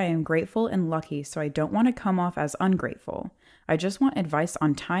to say I am grateful and lucky, so I don't want to come off as ungrateful. I just want advice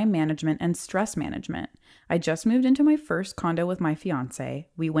on time management and stress management. I just moved into my first condo with my fiance.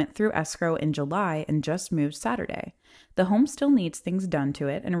 We went through escrow in July and just moved Saturday. The home still needs things done to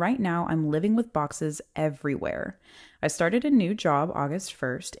it, and right now I'm living with boxes everywhere. I started a new job August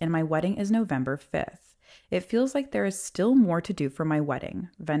 1st, and my wedding is November 5th. It feels like there is still more to do for my wedding.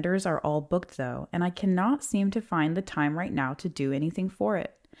 Vendors are all booked though, and I cannot seem to find the time right now to do anything for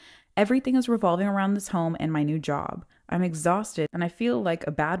it. Everything is revolving around this home and my new job. I'm exhausted and I feel like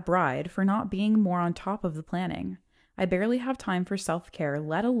a bad bride for not being more on top of the planning. I barely have time for self-care,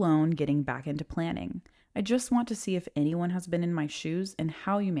 let alone getting back into planning. I just want to see if anyone has been in my shoes and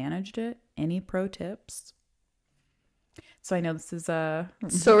how you managed it. Any pro tips? So I know this is so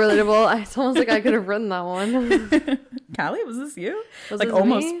relatable. It's almost like I could have written that one. Callie, was this you? Was like this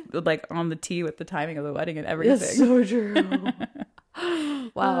almost me? Like on the tee with the timing of the wedding and everything. That's so true.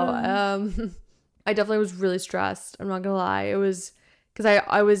 Wow. I definitely was really stressed. I'm not gonna lie. It was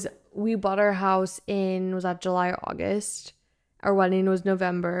because we bought our house was that July or August. Our wedding was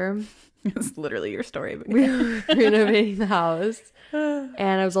November. It's literally your story. We were renovating the house.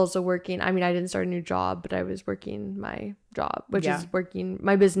 And I was also working. I mean, I didn't start a new job, but I was working my job, which is working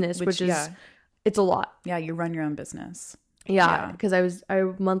my business, which is, it's a lot. Yeah, you run your own business. Yeah, because I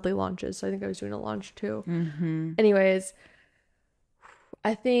have monthly launches. So I think I was doing a launch too. Mm-hmm. Anyways,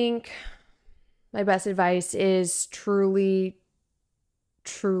 I think my best advice is truly,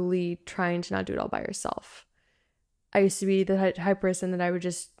 truly trying to not do it all by yourself. I used to be the type of person that I would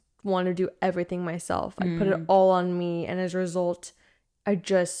just want to do everything myself. I put it all on me, and as a result, I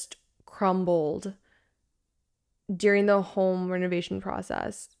just crumbled. During the home renovation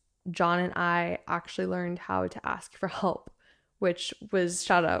process, John and I actually learned how to ask for help, which was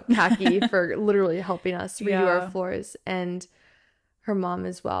shout out Kaki for literally helping us redo our floors, and her mom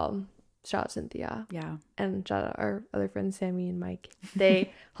as well. Shout out Cynthia. Yeah. And shout out our other friends Sammy and Mike.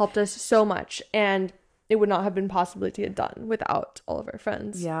 They helped us so much, and it would not have been possible to get done without all of our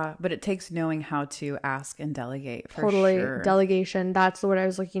friends. Yeah, but it takes knowing how to ask and delegate for Totally. sure. Delegation. That's what I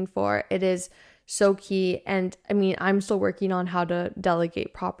was looking for. It is so key. And I mean, I'm still working on how to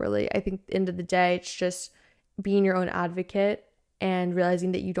delegate properly. I think at the end of the day, it's just being your own advocate and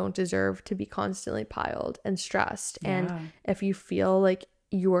realizing that you don't deserve to be constantly piled and stressed. Yeah. And if you feel like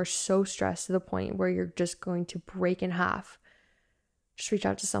you are so stressed to the point where you're just going to break in half, just reach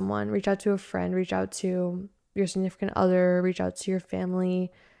out to someone, reach out to a friend, reach out to your significant other, reach out to your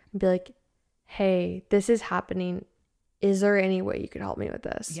family and be like, hey, this is happening. Is there any way you could help me with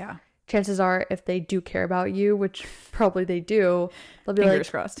this? Yeah. Chances are, if they do care about you, which probably they do, they'll be Fingers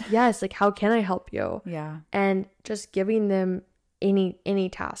like, crossed. yes, like, how can I help you? Yeah. And just giving them any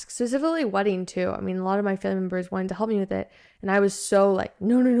task, specifically wedding too. I mean, a lot of my family members wanted to help me with it, and I was so like,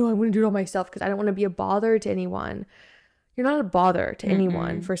 no, I'm going to do it all myself because I don't want to be a bother to anyone. You're not a bother to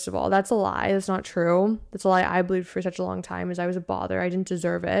anyone, first of all. That's a lie. That's not true. That's a lie I believed for such a long time, is I was a bother. I didn't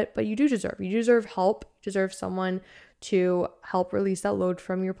deserve it, but you do deserve. You deserve help. You deserve someone to help release that load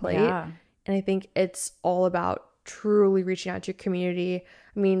from your plate. Yeah. And I think it's all about truly reaching out to your community.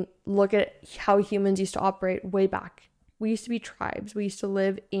 I mean, look at how humans used to operate way back. We used to be tribes. We used to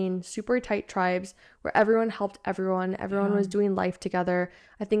live in super tight tribes where everyone helped everyone. Everyone was doing life together.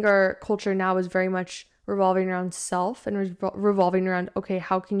 I think our culture now is very much revolving around self and revolving around, okay,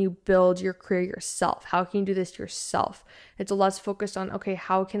 how can you build your career yourself? How can you do this yourself? It's less focused on, okay,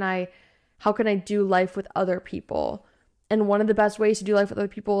 how can I do life with other people? And one of the best ways to do life with other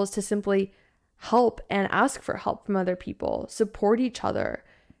people is to simply help and ask for help from other people, support each other.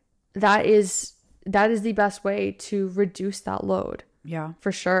 That is the best way to reduce that load. Yeah.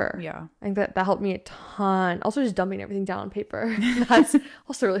 For sure. Yeah. I think that helped me a ton. Also, just dumping everything down on paper. That's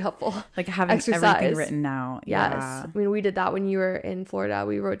also really helpful. Like having everything written out. Yes. Yeah. I mean, we did that when you were in Florida.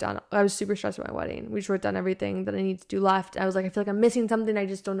 We wrote down, I was super stressed about my wedding. We just wrote down everything that I need to do left. I was like, I feel like I'm missing something. I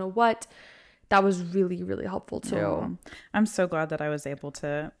just don't know what. That was really, really helpful too. Oh, I'm so glad that I was able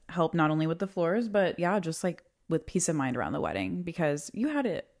to help not only with the floors, but just like with peace of mind around the wedding, because you had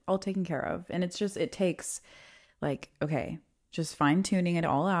it all taken care of. And it's just, it takes like, okay, just fine tuning it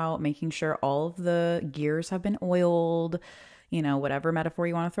all out, making sure all of the gears have been oiled, whatever metaphor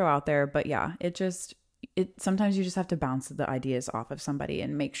you want to throw out there. But yeah, it's sometimes you just have to bounce the ideas off of somebody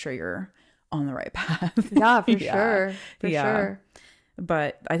and make sure you're on the right path. Yeah, for sure. For sure.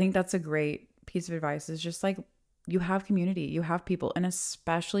 But I think that's a great piece of advice, is just like, you have community, you have people, and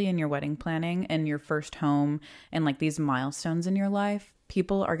especially in your wedding planning and your first home and like these milestones in your life,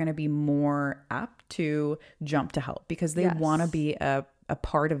 people are going to be more apt to jump to help because they want to be a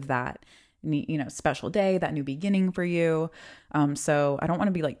part of that, you know, special day, that new beginning for you. So I don't want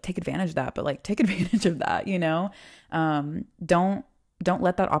to be like, take advantage of that, but like take advantage of that, you know. Don't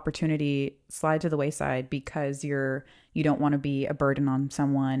let that opportunity slide to the wayside because you don't want to be a burden on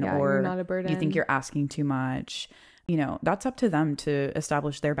someone, or you're not a burden. You think you're asking too much. You know, that's up to them to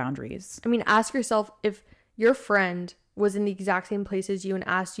establish their boundaries. I mean, ask yourself, if your friend was in the exact same place as you and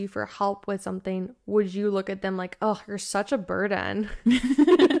asked you for help with something, would you look at them like, oh, you're such a burden?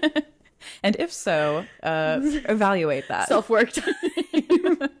 And if so, evaluate that. Self-work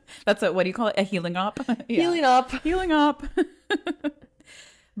time. That's what do you call it? A healing up? Yeah. Healing up.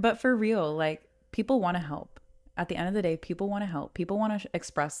 But for real, like, people want to help. At the end of the day, people want to help. People want to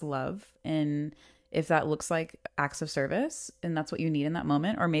express love. And if that looks like acts of service and that's what you need in that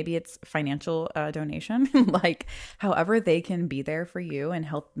moment, or maybe it's financial donation, like however they can be there for you and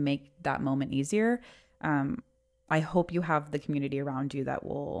help make that moment easier. I hope you have the community around you that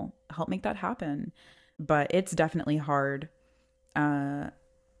will help make that happen. But it's definitely hard to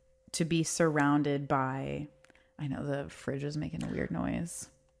be surrounded by, I know the fridge is making a weird noise.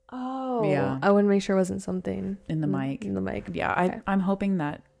 Oh, yeah. I want to make sure it wasn't something in the mic. In the mic. Yeah, okay. I'm hoping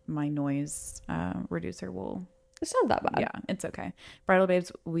that my noise reducer will. It's not that bad. Yeah, it's okay. Bridal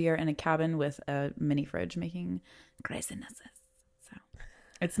Babes, we are in a cabin with a mini fridge making crazinesses. So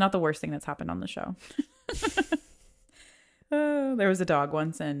it's not the worst thing that's happened on the show. There was a dog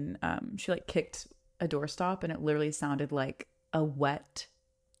once, and she like kicked a doorstop, and it literally sounded like a wet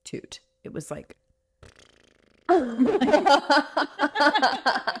toot. It was like.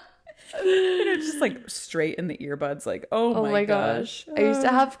 Just like straight in the earbuds, like oh my gosh. I used to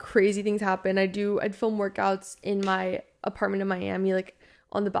have crazy things happen. I'd film workouts in my apartment in Miami, like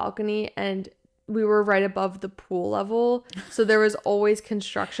on the balcony, and we were right above the pool level, so there was always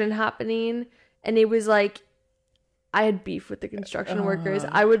construction happening, and it was like I had beef with the construction workers.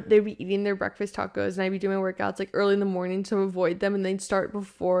 They'd be eating their breakfast tacos, and I'd be doing my workouts like early in the morning to avoid them, and they'd start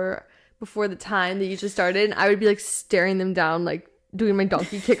before the time they usually started, and I would be like staring them down, like doing my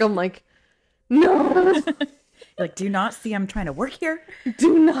donkey kick. I'm like, no. Like, do you not see I'm trying to work here?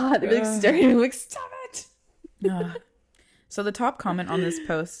 Do not. They'd be like staring at me, like, stop it. So the top comment on this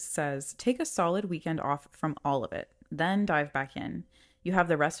post says, take a solid weekend off from all of it, then dive back in. You have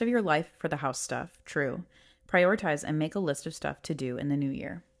the rest of your life for the house stuff. True. Prioritize and make a list of stuff to do in the new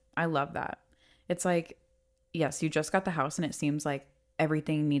year. I love that. It's like, yes, you just got the house and it seems like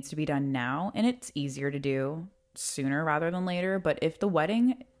everything needs to be done now, and it's easier to do sooner rather than later. But if the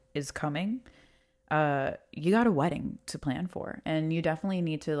wedding is coming, you got a wedding to plan for, and you definitely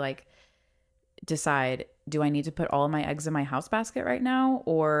need to like decide, do I need to put all of my eggs in my house basket right now,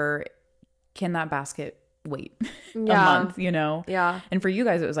 or can that basket wait a month, you know? Yeah. And for you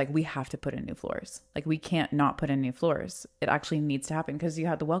guys, it was like, we have to put in new floors. Like, we can't not put in new floors. It actually needs to happen because you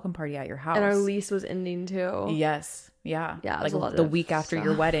had the welcome party at your house. And our lease was ending too. Yes. Yeah. Yeah. Like the week after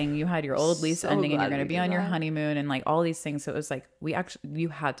your wedding, you had your old lease ending and you're going to be on your honeymoon and like all these things. So it was like, you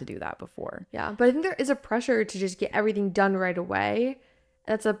had to do that before. Yeah. But I think there is a pressure to just get everything done right away.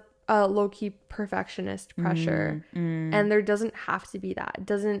 That's a low-key perfectionist pressure. And there doesn't have to be that. It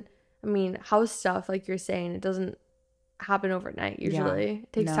doesn't, I mean, house stuff, like you're saying, it doesn't happen overnight usually. Yeah.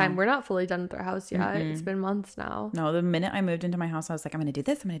 It takes time. We're not fully done with our house yet. It's been months now. No, the minute I moved into my house, I was like, I'm going to do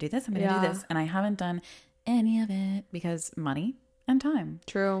this, I'm going to do this, I'm going to do this. And I haven't done any of it because money and time.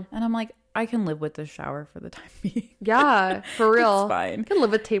 True. And I'm like, I can live with the shower for the time being. Yeah, for real. It's fine. I can live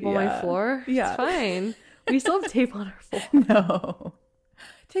with tape on my floor. Yeah. It's fine. We still have tape on our floor. No.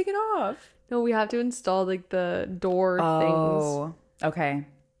 Take it off. No, we have to install like the door things. Oh, okay.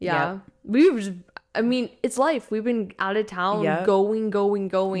 Yeah. Yep. It's life. We've been out of town, going.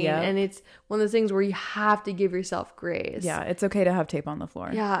 Yep. And it's one of those things where you have to give yourself grace. Yeah. It's okay to have tape on the floor.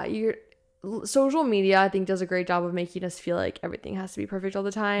 Yeah. Social media, I think, does a great job of making us feel like everything has to be perfect all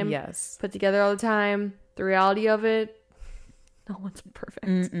the time. Yes. Put together all the time. The reality of it, no one's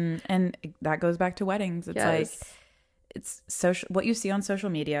perfect. And that goes back to weddings. It's like, it's social. What you see on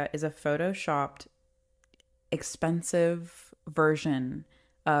social media is a photoshopped, expensive version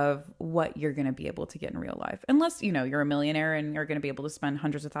of what you're going to be able to get in real life. Unless, you're a millionaire and you're going to be able to spend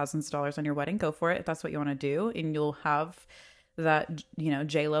hundreds of thousands of dollars on your wedding, go for it if that's what you want to do. And you'll have that,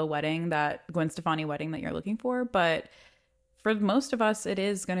 J-Lo wedding, that Gwen Stefani wedding that you're looking for. But for most of us, it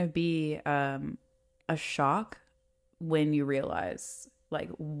is going to be a a shock when you realize like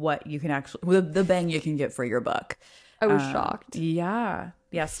what you can actually, the bang you can get for your buck. I was shocked. Yeah.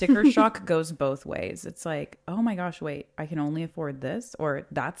 Yeah. Sticker shock goes both ways. It's like, oh my gosh, wait, I can only afford this, or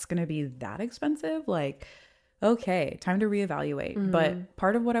that's going to be that expensive. Like, okay, time to reevaluate. But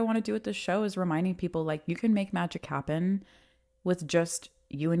part of what I want to do with this show is reminding people like you can make magic happen with just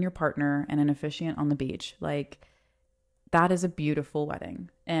you and your partner and an officiant on the beach. Like that is a beautiful wedding.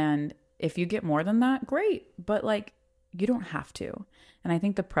 And if you get more than that, great. But like, you don't have to. And I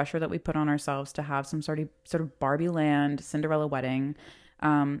think the pressure that we put on ourselves to have some sort of Barbie land Cinderella wedding,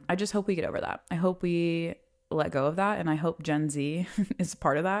 I just hope we get over that. I hope we let go of that. And I hope Gen Z is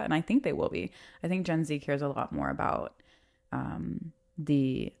part of that. And I think they will be. I think Gen Z cares a lot more about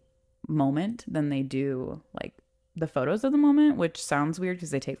the moment than they do like the photos of the moment, which sounds weird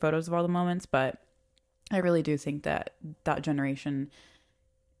because they take photos of all the moments. But I really do think that that generation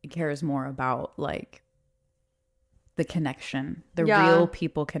cares more about like the connection, the real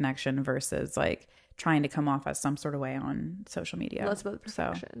people connection versus like trying to come off as some sort of way on social media. That's about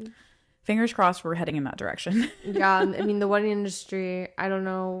perfection. So fingers crossed we're heading in that direction. Yeah, I mean the wedding industry, I don't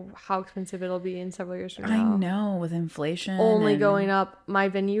know how expensive it'll be in several years from now. I know, with inflation only going up. My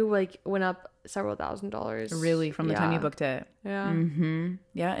venue like went up several $1,000s. Really, from the time you booked it. Yeah.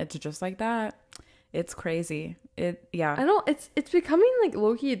 Yeah, it's just like that. It's crazy. I know it's becoming like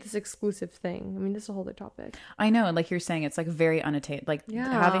low-key this exclusive thing. I mean, this is a whole other topic. I know, and like you're saying, it's like very unattainable. Like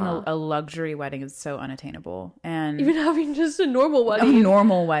having a luxury wedding is so unattainable, and even having just a normal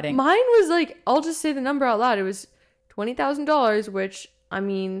wedding. Mine was like, I'll just say the number out loud. It was $20,000, which I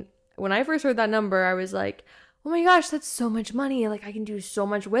mean, when I first heard that number, I was like, oh my gosh, that's so much money. Like I can do so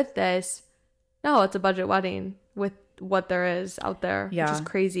much with this. No, it's a budget wedding with what there is out there, which is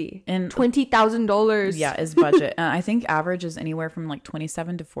crazy. And $20,000 is budget. I think average is anywhere from like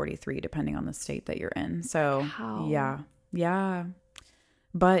 27 to 43 depending on the state that you're in. So yeah,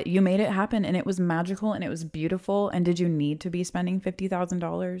 but you made it happen, and it was magical, and it was beautiful. And did you need to be spending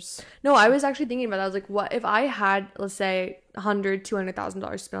 $50,000? No, I was actually thinking about that. I was like, what if I had, let's say,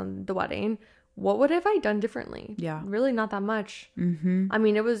 $100,000-$200,000 spent on the wedding? What would have I done differently? Yeah. Really not that much. I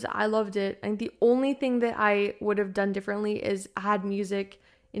mean, I loved it. I think the only thing that I would have done differently is add music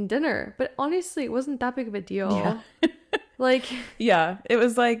in dinner. But honestly, it wasn't that big of a deal. Yeah. Like, yeah, it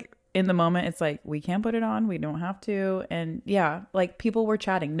was like in the moment, it's like, we can't put it on. We don't have to. And yeah, like people were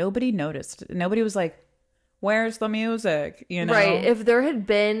chatting. Nobody noticed. Nobody was like, where's the music? You know? Right. If there had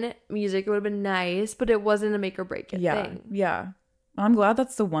been music, it would have been nice, but it wasn't a make or break it thing. Yeah. I'm glad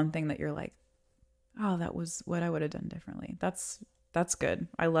that's the one thing that you're like, oh, that was what I would have done differently. That's good.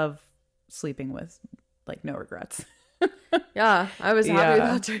 I love sleeping with like no regrets. Yeah, I was happy with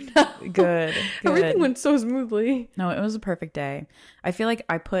how it turned out. Good. Everything went so smoothly. No, it was a perfect day. I feel like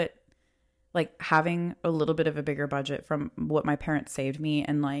I put like having a little bit of a bigger budget from what my parents saved me,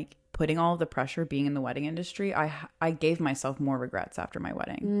 and like putting all of the pressure being in the wedding industry, I gave myself more regrets after my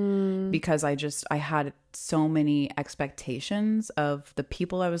wedding because I had so many expectations of the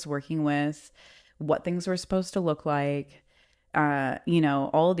people I was working with, what things were supposed to look like,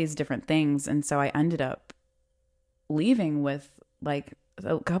 all of these different things. And so I ended up leaving with like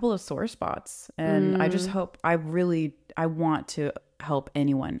a couple of sore spots. And I just hope, I want to help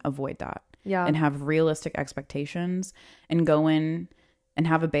anyone avoid that. Yeah. And have realistic expectations and go in and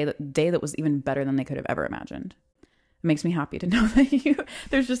have a day that was even better than they could have ever imagined. It makes me happy to know that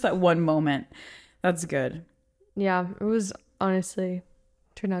there's just that one moment. That's good. Yeah, it was honestly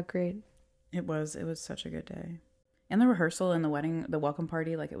turned out great. It was such a good day. And the rehearsal and the wedding, the welcome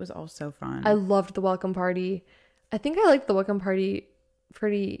party, like it was all so fun. I loved the welcome party. I think I liked the welcome party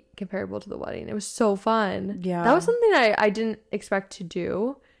pretty comparable to the wedding. It was so fun. Yeah. That was something I didn't expect to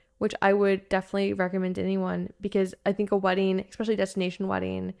do, which I would definitely recommend to anyone, because I think a wedding, especially destination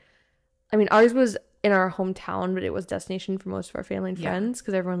wedding, I mean, ours was in our hometown, but it was destination for most of our family and friends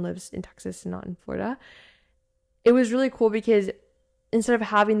because everyone lives in Texas and not in Florida. It was really cool because instead of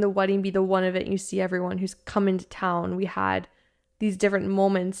having the wedding be the one event you see everyone who's come into town, we had these different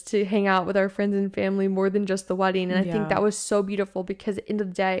moments to hang out with our friends and family more than just the wedding. And I think that was so beautiful because at the end of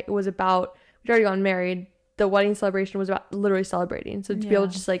the day, it was about, we'd already gotten married. The wedding celebration was about literally celebrating. So to be able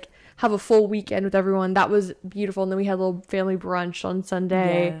to just like have a full weekend with everyone, that was beautiful. And then we had a little family brunch on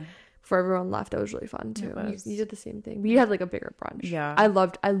Sunday before everyone left. That was really fun too. You did the same thing, but you had like a bigger brunch. Yeah. I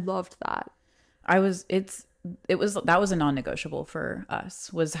loved that. That was a non-negotiable for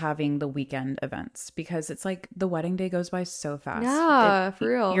us, was having the weekend events, because it's like the wedding day goes by so fast. Yeah, for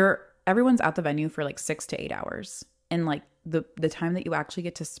real. Everyone's at the venue for like 6 to 8 hours, and like the time that you actually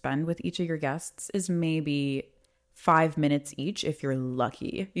get to spend with each of your guests is maybe 5 minutes each if you're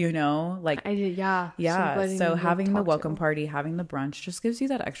lucky, you know? Like I did, yeah. So having the welcome party, having the brunch just gives you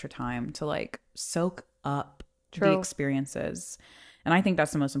that extra time to like soak up the experiences. And I think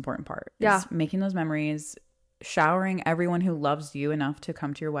that's the most important part. Is making those memories, showering everyone who loves you enough to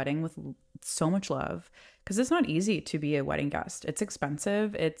come to your wedding with so much love, because it's not easy to be a wedding guest. It's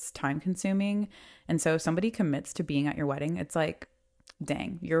expensive, it's time consuming. And so if somebody commits to being at your wedding, it's like,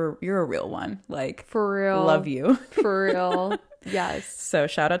 dang, you're a real one. Like, for real, love you. For real. Yes. So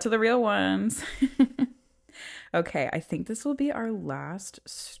shout out to the real ones. Okay, I think this will be our last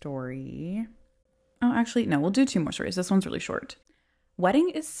story. Oh, actually, no, we'll do 2 more stories. This one's really short. Wedding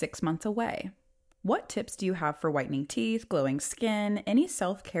is 6 months away. What tips do you have for whitening teeth, glowing skin, any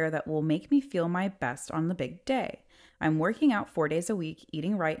self-care that will make me feel my best on the big day? I'm working out 4 days a week,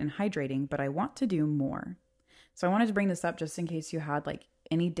 eating right and hydrating, but I want to do more. So I wanted to bring this up just in case you had like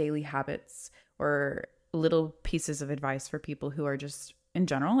any daily habits or little pieces of advice for people who are just in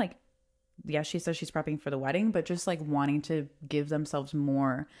general, like, yeah, she says she's prepping for the wedding, but just like wanting to give themselves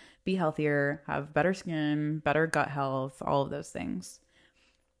more, be healthier, have better skin, better gut health, all of those things.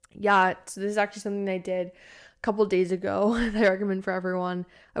 Yeah, so this is actually something I did a couple days ago that I recommend for everyone.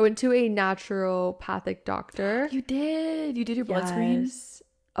 I went to a naturopathic doctor. You did your blood screen?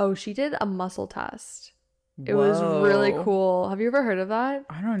 Oh, she did a muscle test. It was really cool. Have you ever heard of that?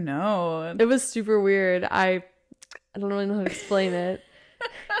 I don't know. It was super weird. I don't really know how to explain it.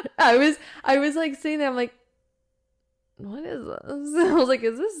 I was like sitting there, I'm like, what is this? I was like,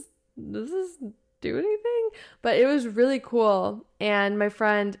 does this do anything? But it was really cool. And my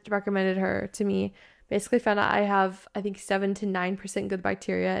friend recommended her to me. Basically found out I have, I think, 7 to 9% good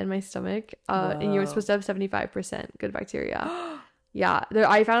bacteria in my stomach. And you're supposed to have 75% good bacteria. Yeah,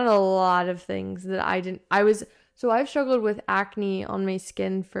 I found out a lot of things that I didn't. So I've struggled with acne on my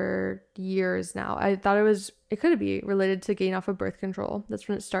skin for years now. I thought it could be related to getting off of birth control. That's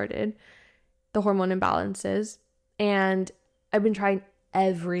when it started, the hormone imbalances. And I've been trying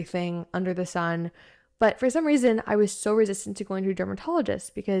everything under the sun. But for some reason, I was so resistant to going to a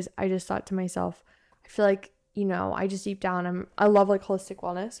dermatologist because I just thought to myself, I feel like, I just deep down, I love like holistic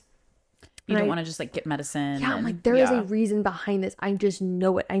wellness. You don't want to just like get medicine. Yeah, I'm like, there is a reason behind this. I just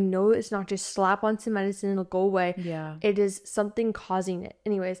know it. I know it's not just slap on some medicine and it'll go away. Yeah. It is something causing it.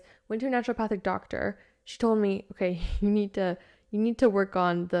 Anyways, went to a naturopathic doctor. She told me, okay, you need to work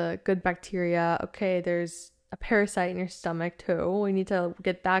on the good bacteria. Okay, there's a parasite in your stomach too. We need to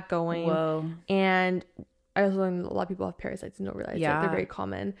get that going. Whoa. And I also learned a lot of people have parasites and don't realize that they're very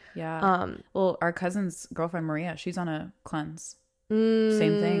common. Yeah. Well, our cousin's girlfriend Maria, she's on a cleanse.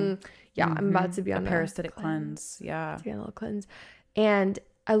 Same thing. Yeah, I'm about to be on a parasitic cleanse. Yeah, to be on a little cleanse, and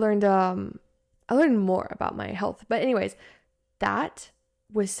I learned more about my health. But anyways, that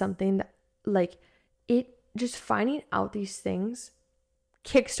was something that, like, it just finding out these things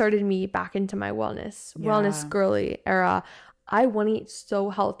kickstarted me back into my wellness girly era. I want to eat so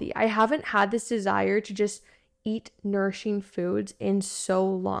healthy. I haven't had this desire to just eat nourishing foods in so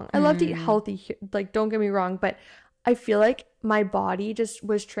long. I love to eat healthy, like, don't get me wrong, but I feel like my body just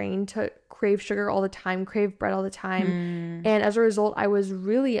was trained to crave sugar all the time, crave bread all the time. And as a result, I was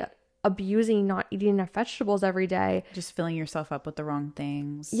really abusing not eating enough vegetables every day. Just filling yourself up with the wrong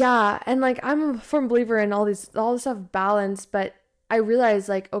things. Yeah. And like, I'm a firm believer in all this stuff balance, but I realized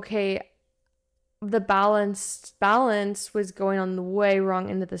like, okay, the balance was going on the way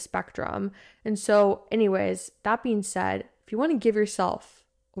wrong end of the spectrum. And so anyways, that being said, if you want to give yourself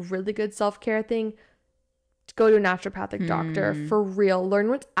a really good self-care thing, go to a naturopathic doctor for real. Learn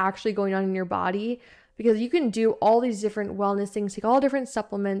what's actually going on in your body, because you can do all these different wellness things, take all different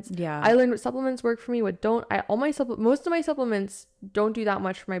supplements. Yeah. I learned what supplements work for me, what don't. Most of my supplements don't do that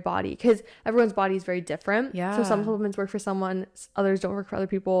much for my body because everyone's body is very different. Yeah. So some supplements work for someone, others don't work for other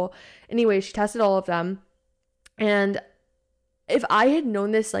people. Anyway, she tested all of them. And if I had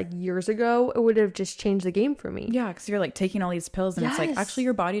known this like years ago, it would have just changed the game for me. Yeah, because you're like taking all these pills and it's like, actually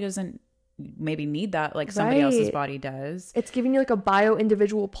your body doesn't maybe need that like somebody else's body does. It's giving you like a bio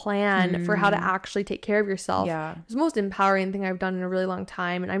individual plan for how to actually take care of yourself. Yeah. It's the most empowering thing I've done in a really long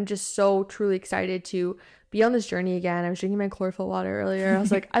time, and I'm just so truly excited to be on this journey again. I was drinking my chlorophyll water earlier. I was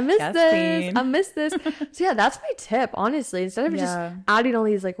like, I miss this. I miss this. So yeah, that's my tip, honestly. Instead of just adding all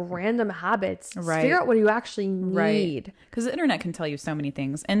these like random habits, figure out what you actually need. Because the internet can tell you so many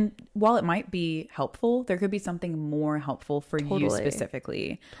things. And while it might be helpful, there could be something more helpful for you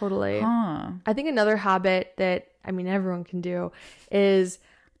specifically. Totally. I think another habit that, I mean, everyone can do is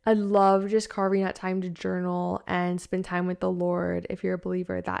I love just carving out time to journal and spend time with the Lord. If you're a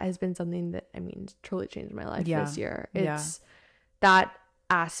believer, that has been something that, I mean, truly changed my life this year. It's that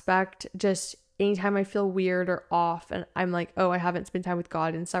aspect just anytime I feel weird or off and I'm like, oh, I haven't spent time with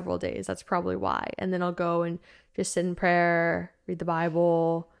God in several days, that's probably why. And then I'll go and just sit in prayer, read the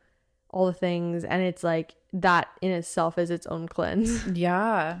Bible, all the things. And it's like that in itself is its own cleanse.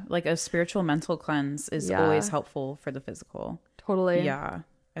 Yeah. Like a spiritual mental cleanse is always helpful for the physical. Totally. Yeah.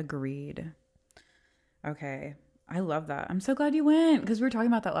 Agreed. Okay. I love that. I'm so glad you went, because we were talking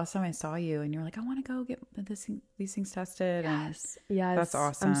about that last time I saw you and you were like, I want to go get these things tested. Yes. And yes. that's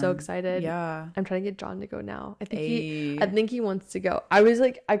awesome. I'm so excited. Yeah. I'm trying to get John to go now. I think he wants to go. I was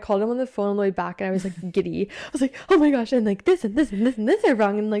like, I called him on the phone on the way back and I was like giddy. I was like, oh my gosh, and like this and this and this and this are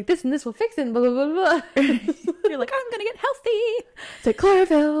wrong, and like this and this will fix it and blah blah blah blah. You're like, I'm gonna get healthy. It's like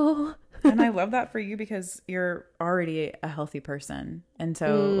chlorophyll. And I love that for you, because you're already a healthy person. And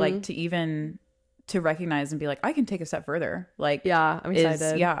so like to recognize and be like, I can take a step further. Like, yeah, I'm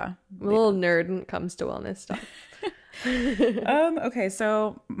excited. Yeah. I'm a little nerd when it comes to wellness stuff. Okay,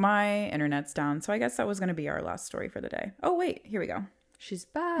 so my internet's down. So I guess that was going to be our last story for the day. Oh, wait, here we go. She's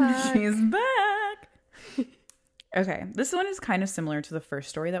back. She's back. Okay, this one is kind of similar to the first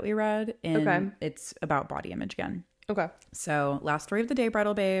story that we read. And it's about body image again. Okay. So last story of the day,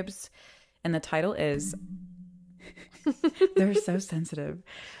 Bridal Babes. And the title is... They're so sensitive.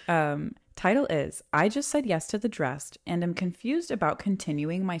 Title is, I just said yes to the dress and am confused about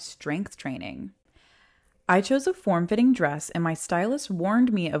continuing my strength training. I chose a form-fitting dress and my stylist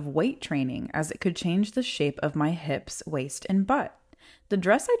warned me of weight training as it could change the shape of my hips, waist, and butt. The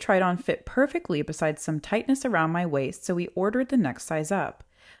dress I tried on fit perfectly besides some tightness around my waist, so we ordered the next size up.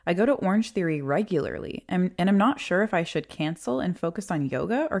 I go to Orange Theory regularly and I'm not sure if I should cancel and focus on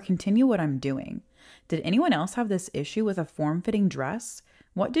yoga or continue what I'm doing. Did anyone else have this issue with a form-fitting dress?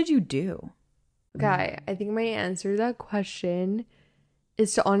 What did you do? Okay, I think my answer to that question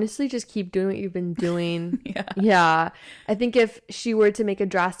is to honestly just keep doing what you've been doing. Yeah. I think if she were to make a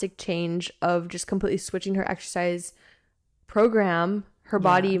drastic change of just completely switching her exercise program, her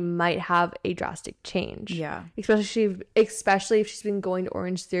body might have a drastic change. Yeah. Especially if she's been going to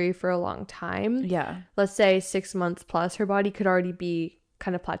Orange Theory for a long time. Yeah. Let's say 6 months plus, her body could already be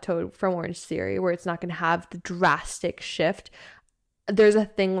kind of plateaued from Orange Theory, where it's not going to have the drastic shift. There's a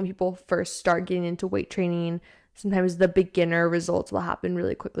thing when people first start getting into weight training, sometimes the beginner results will happen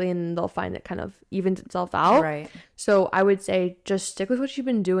really quickly and they'll find it kind of evens itself out. Right. So I would say just stick with what you've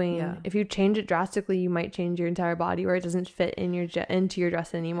been doing. Yeah. If you change it drastically, you might change your entire body where it doesn't fit in into your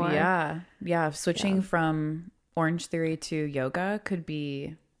dress anymore. Yeah. Yeah. Switching from Orange Theory to yoga could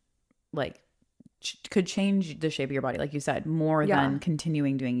be like, could change the shape of your body, like you said, more than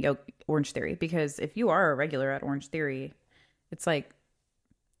continuing doing Orange Theory. Because if you are a regular at Orange Theory, it's like,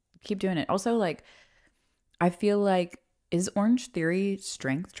 keep doing it. Also, like, I feel like, is Orange Theory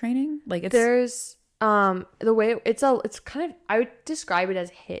strength training? Like, there's the way it's kind of, I would describe it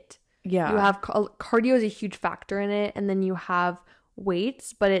as HIIT. Yeah. You have cardio is a huge factor in it, and then you have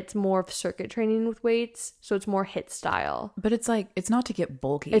weights, but it's more of circuit training with weights, so it's more HIIT style. But it's like, it's not to get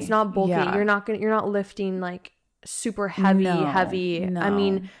bulky. It's not bulky. Yeah. You're not lifting like super heavy. No. I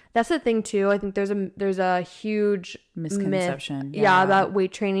mean, that's the thing too. I think there's a huge misconception myth, about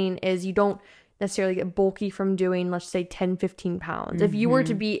weight training is you don't necessarily get bulky from doing, let's say, 10-15 pounds. Mm-hmm. If you were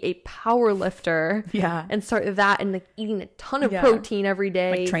to be a power lifter and start that and like eating a ton of protein every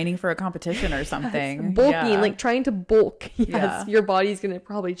day, like training for a competition or something, bulking, like trying to bulk, your body's gonna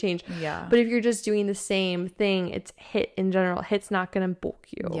probably change. But if you're just doing the same thing, it's HIIT in general. HIIT's not gonna bulk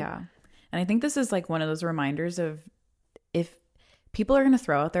you. And I think this is like one of those reminders of, if people are going to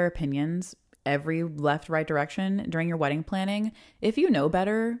throw out their opinions every left, right direction during your wedding planning, if you know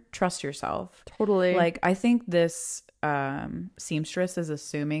better, trust yourself. Totally. Like, I think this seamstress is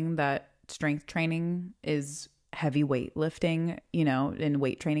assuming that strength training is heavy weight lifting, and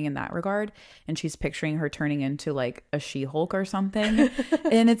weight training in that regard. And she's picturing her turning into like a She-Hulk or something.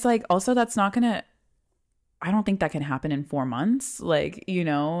 And it's like, also, that's not going to, I don't think that can happen in 4 months. Like,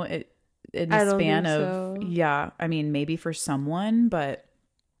 in the span of I mean, maybe for someone, but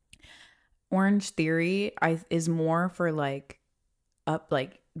Orange Theory is more for like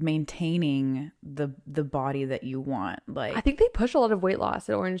maintaining the body that you want. Like, I think they push a lot of weight loss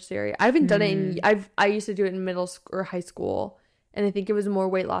at Orange Theory. I haven't done it I used to do it in middle school or high school, and I think it was more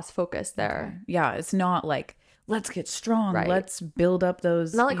weight loss focused there. Okay. Yeah, it's not like, let's get strong. Right. Let's build up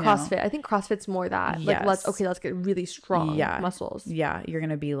those. Not like CrossFit. I think CrossFit's more that. Yes. Like, let's get really strong muscles. Yeah, you're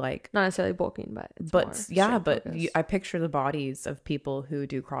gonna be like, not necessarily bulking, but I picture the bodies of people who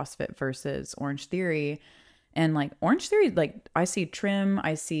do CrossFit versus Orange Theory, and like Orange Theory, like I see trim,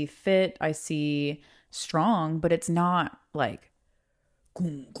 I see fit, I see strong, but it's not like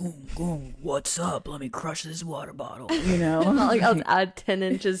goom, goom, goom, what's up? Let me crush this water bottle. You know? Like I'll add 10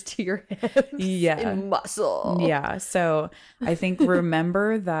 inches to your hips. Yeah. In muscle. Yeah. So I think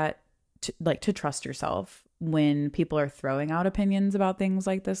remember that to trust yourself when people are throwing out opinions about things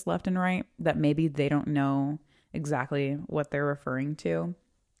like this left and right, that maybe they don't know exactly what they're referring to.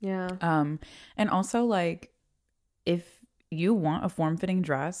 Yeah. And also, like, if you want a form-fitting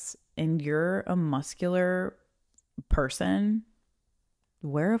dress and you're a muscular person,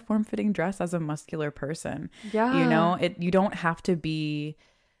 wear a form-fitting dress as a muscular person. Yeah. You know, you don't have to be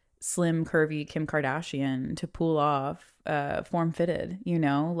slim, curvy Kim Kardashian to pull off form-fitted, you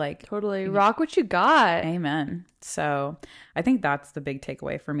know, like totally rock what you got. Amen. So I think that's the big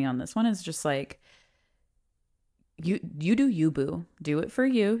takeaway for me on this one, is just like, you do you, boo. Do it for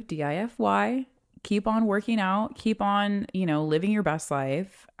you, DIFY. Keep on working out, keep on, you know, living your best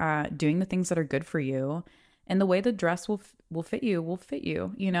life, doing the things that are good for you, and the way the dress will fit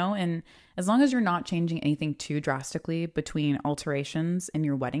you, you know. And as long as you're not changing anything too drastically between alterations in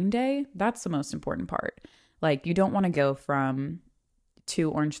your wedding day, that's the most important part. Like, you don't want to go from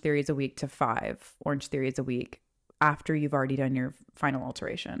 2 Orange Theories a week to 5 Orange Theories a week after you've already done your final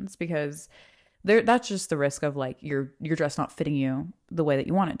alterations, because that's just the risk of like your dress not fitting you the way that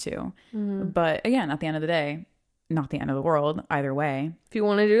you want it to. Mm-hmm. But again, at the end of the day, not the end of the world either way. If you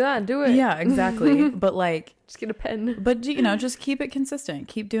want to do that, do it. Yeah, exactly. But like, just get a pen. But you know, just keep it consistent.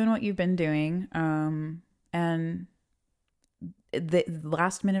 Keep doing what you've been doing. And the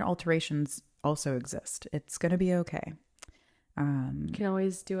last minute alterations also exist. It's gonna be okay. You can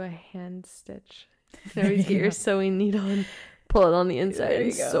always do a hand stitch. You can always get your sewing needle and pull it on the inside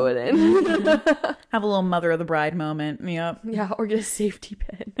and sew it in. Have a little mother of the bride moment. Yep. Yeah, or get a safety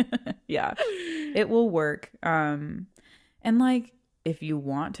pin. Yeah, it will work. And like, if you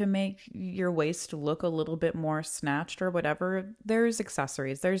want to make your waist look a little bit more snatched or whatever, there's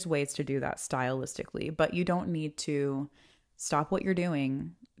accessories. There's ways to do that stylistically, but you don't need to stop what you're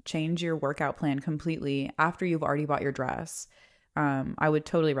doing, change your workout plan completely after you've already bought your dress. I would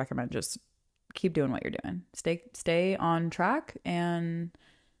totally recommend just keep doing what you're doing. Stay on track, and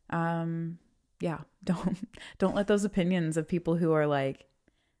yeah, don't let those opinions of people who are like,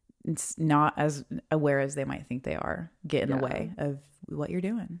 it's not as aware as they might think they are, get in the way of what you're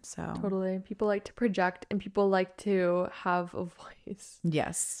doing. So totally, people like to project, and people like to have a voice.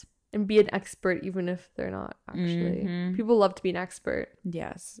 Yes. And be an expert even if they're not actually. Mm-hmm. People love to be an expert.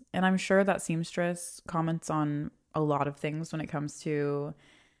 Yes. And I'm sure that seamstress comments on a lot of things when it comes to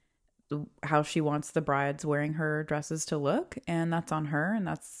how she wants the brides wearing her dresses to look, and that's on her, and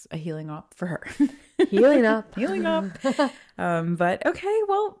that's a healing up for her. Healing up. But okay,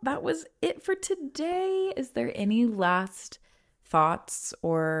 well, that was it for today. Is there any last thoughts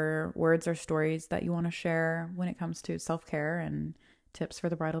or words or stories that you want to share when it comes to self-care and tips for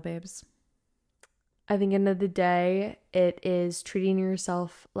the bridal babes? I think end of the day, it is treating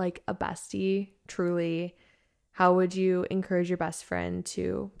yourself like a bestie, truly. How would you encourage your best friend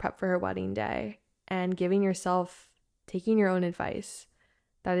to prep for her wedding day? And taking your own advice.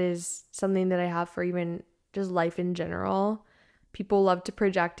 That is something that I have for even just life in general. People love to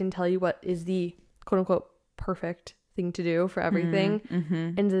project and tell you what is the quote unquote perfect thing to do for everything. Mm-hmm.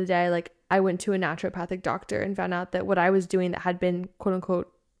 End of the day, like, I went to a naturopathic doctor and found out that what I was doing that had been quote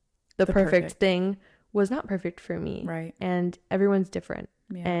unquote the perfect thing was not perfect for me. Right. And everyone's different.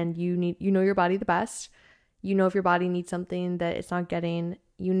 Yeah. And you know your body the best. You know if your body needs something that it's not getting.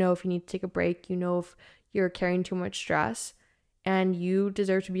 You know if you need to take a break. You know if you're carrying too much stress. And you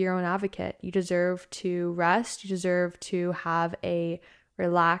deserve to be your own advocate. You deserve to rest. You deserve to have a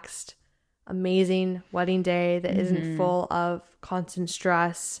relaxed, amazing wedding day that isn't full of constant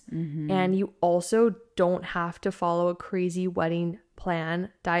stress. Mm-hmm. And you also don't have to follow a crazy wedding plan,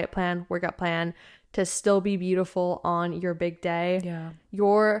 diet plan, workout plan to still be beautiful on your big day. Yeah.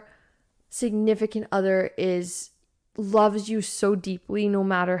 Your significant other loves you so deeply no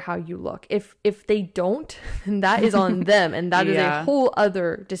matter how you look. If they don't, then that is on them, and that is a whole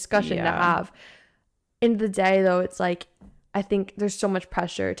other discussion to have. End of the day though, it's like, I think there's so much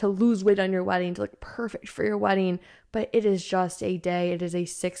pressure to lose weight on your wedding, to look perfect for your wedding, but it is just a day. It is a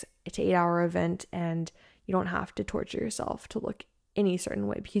 6 to 8 hour event, and you don't have to torture yourself to look any certain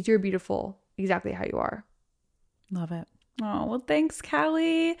way, because you're beautiful exactly how you are. Love it. Oh, well, thanks,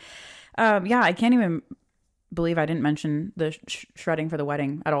 Callie. Yeah, I can't even believe I didn't mention the shredding for the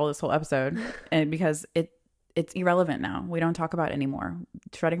wedding at all this whole episode, and because it's irrelevant now. We don't talk about it anymore.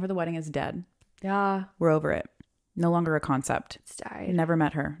 Shredding for the wedding is dead. Yeah, we're over it. No longer a concept. It's died. Never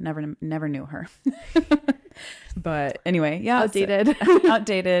met her. Never knew her. But anyway, yeah, outdated,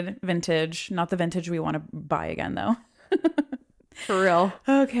 outdated, vintage. Not the vintage we want to buy again, though. For real.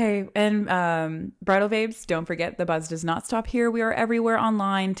 Okay. And Bridal Babes, don't forget the buzz does not stop here. We are everywhere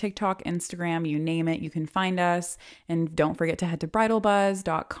online, TikTok, Instagram, you name it. You can find us. And don't forget to head to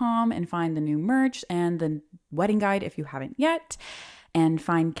bridalbuzz.com and find the new merch and the wedding guide if you haven't yet. And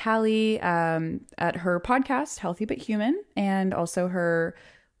find Callie at her podcast, Healthy But Human, and also her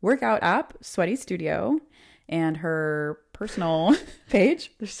workout app, Sweaty Studio, and her personal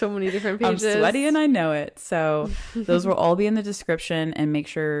page. There's so many different pages. I'm sweaty and I know it. So those will all be in the description, and make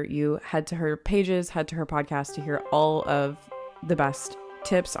sure you head to her pages, head to her podcast to hear all of the best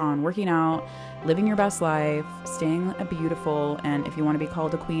tips on working out, living your best life, staying beautiful, and if you want to be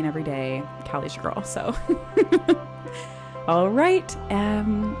called a queen every day, Callie's your girl. So all right.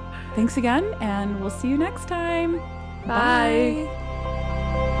 Thanks again, and we'll see you next time. Bye.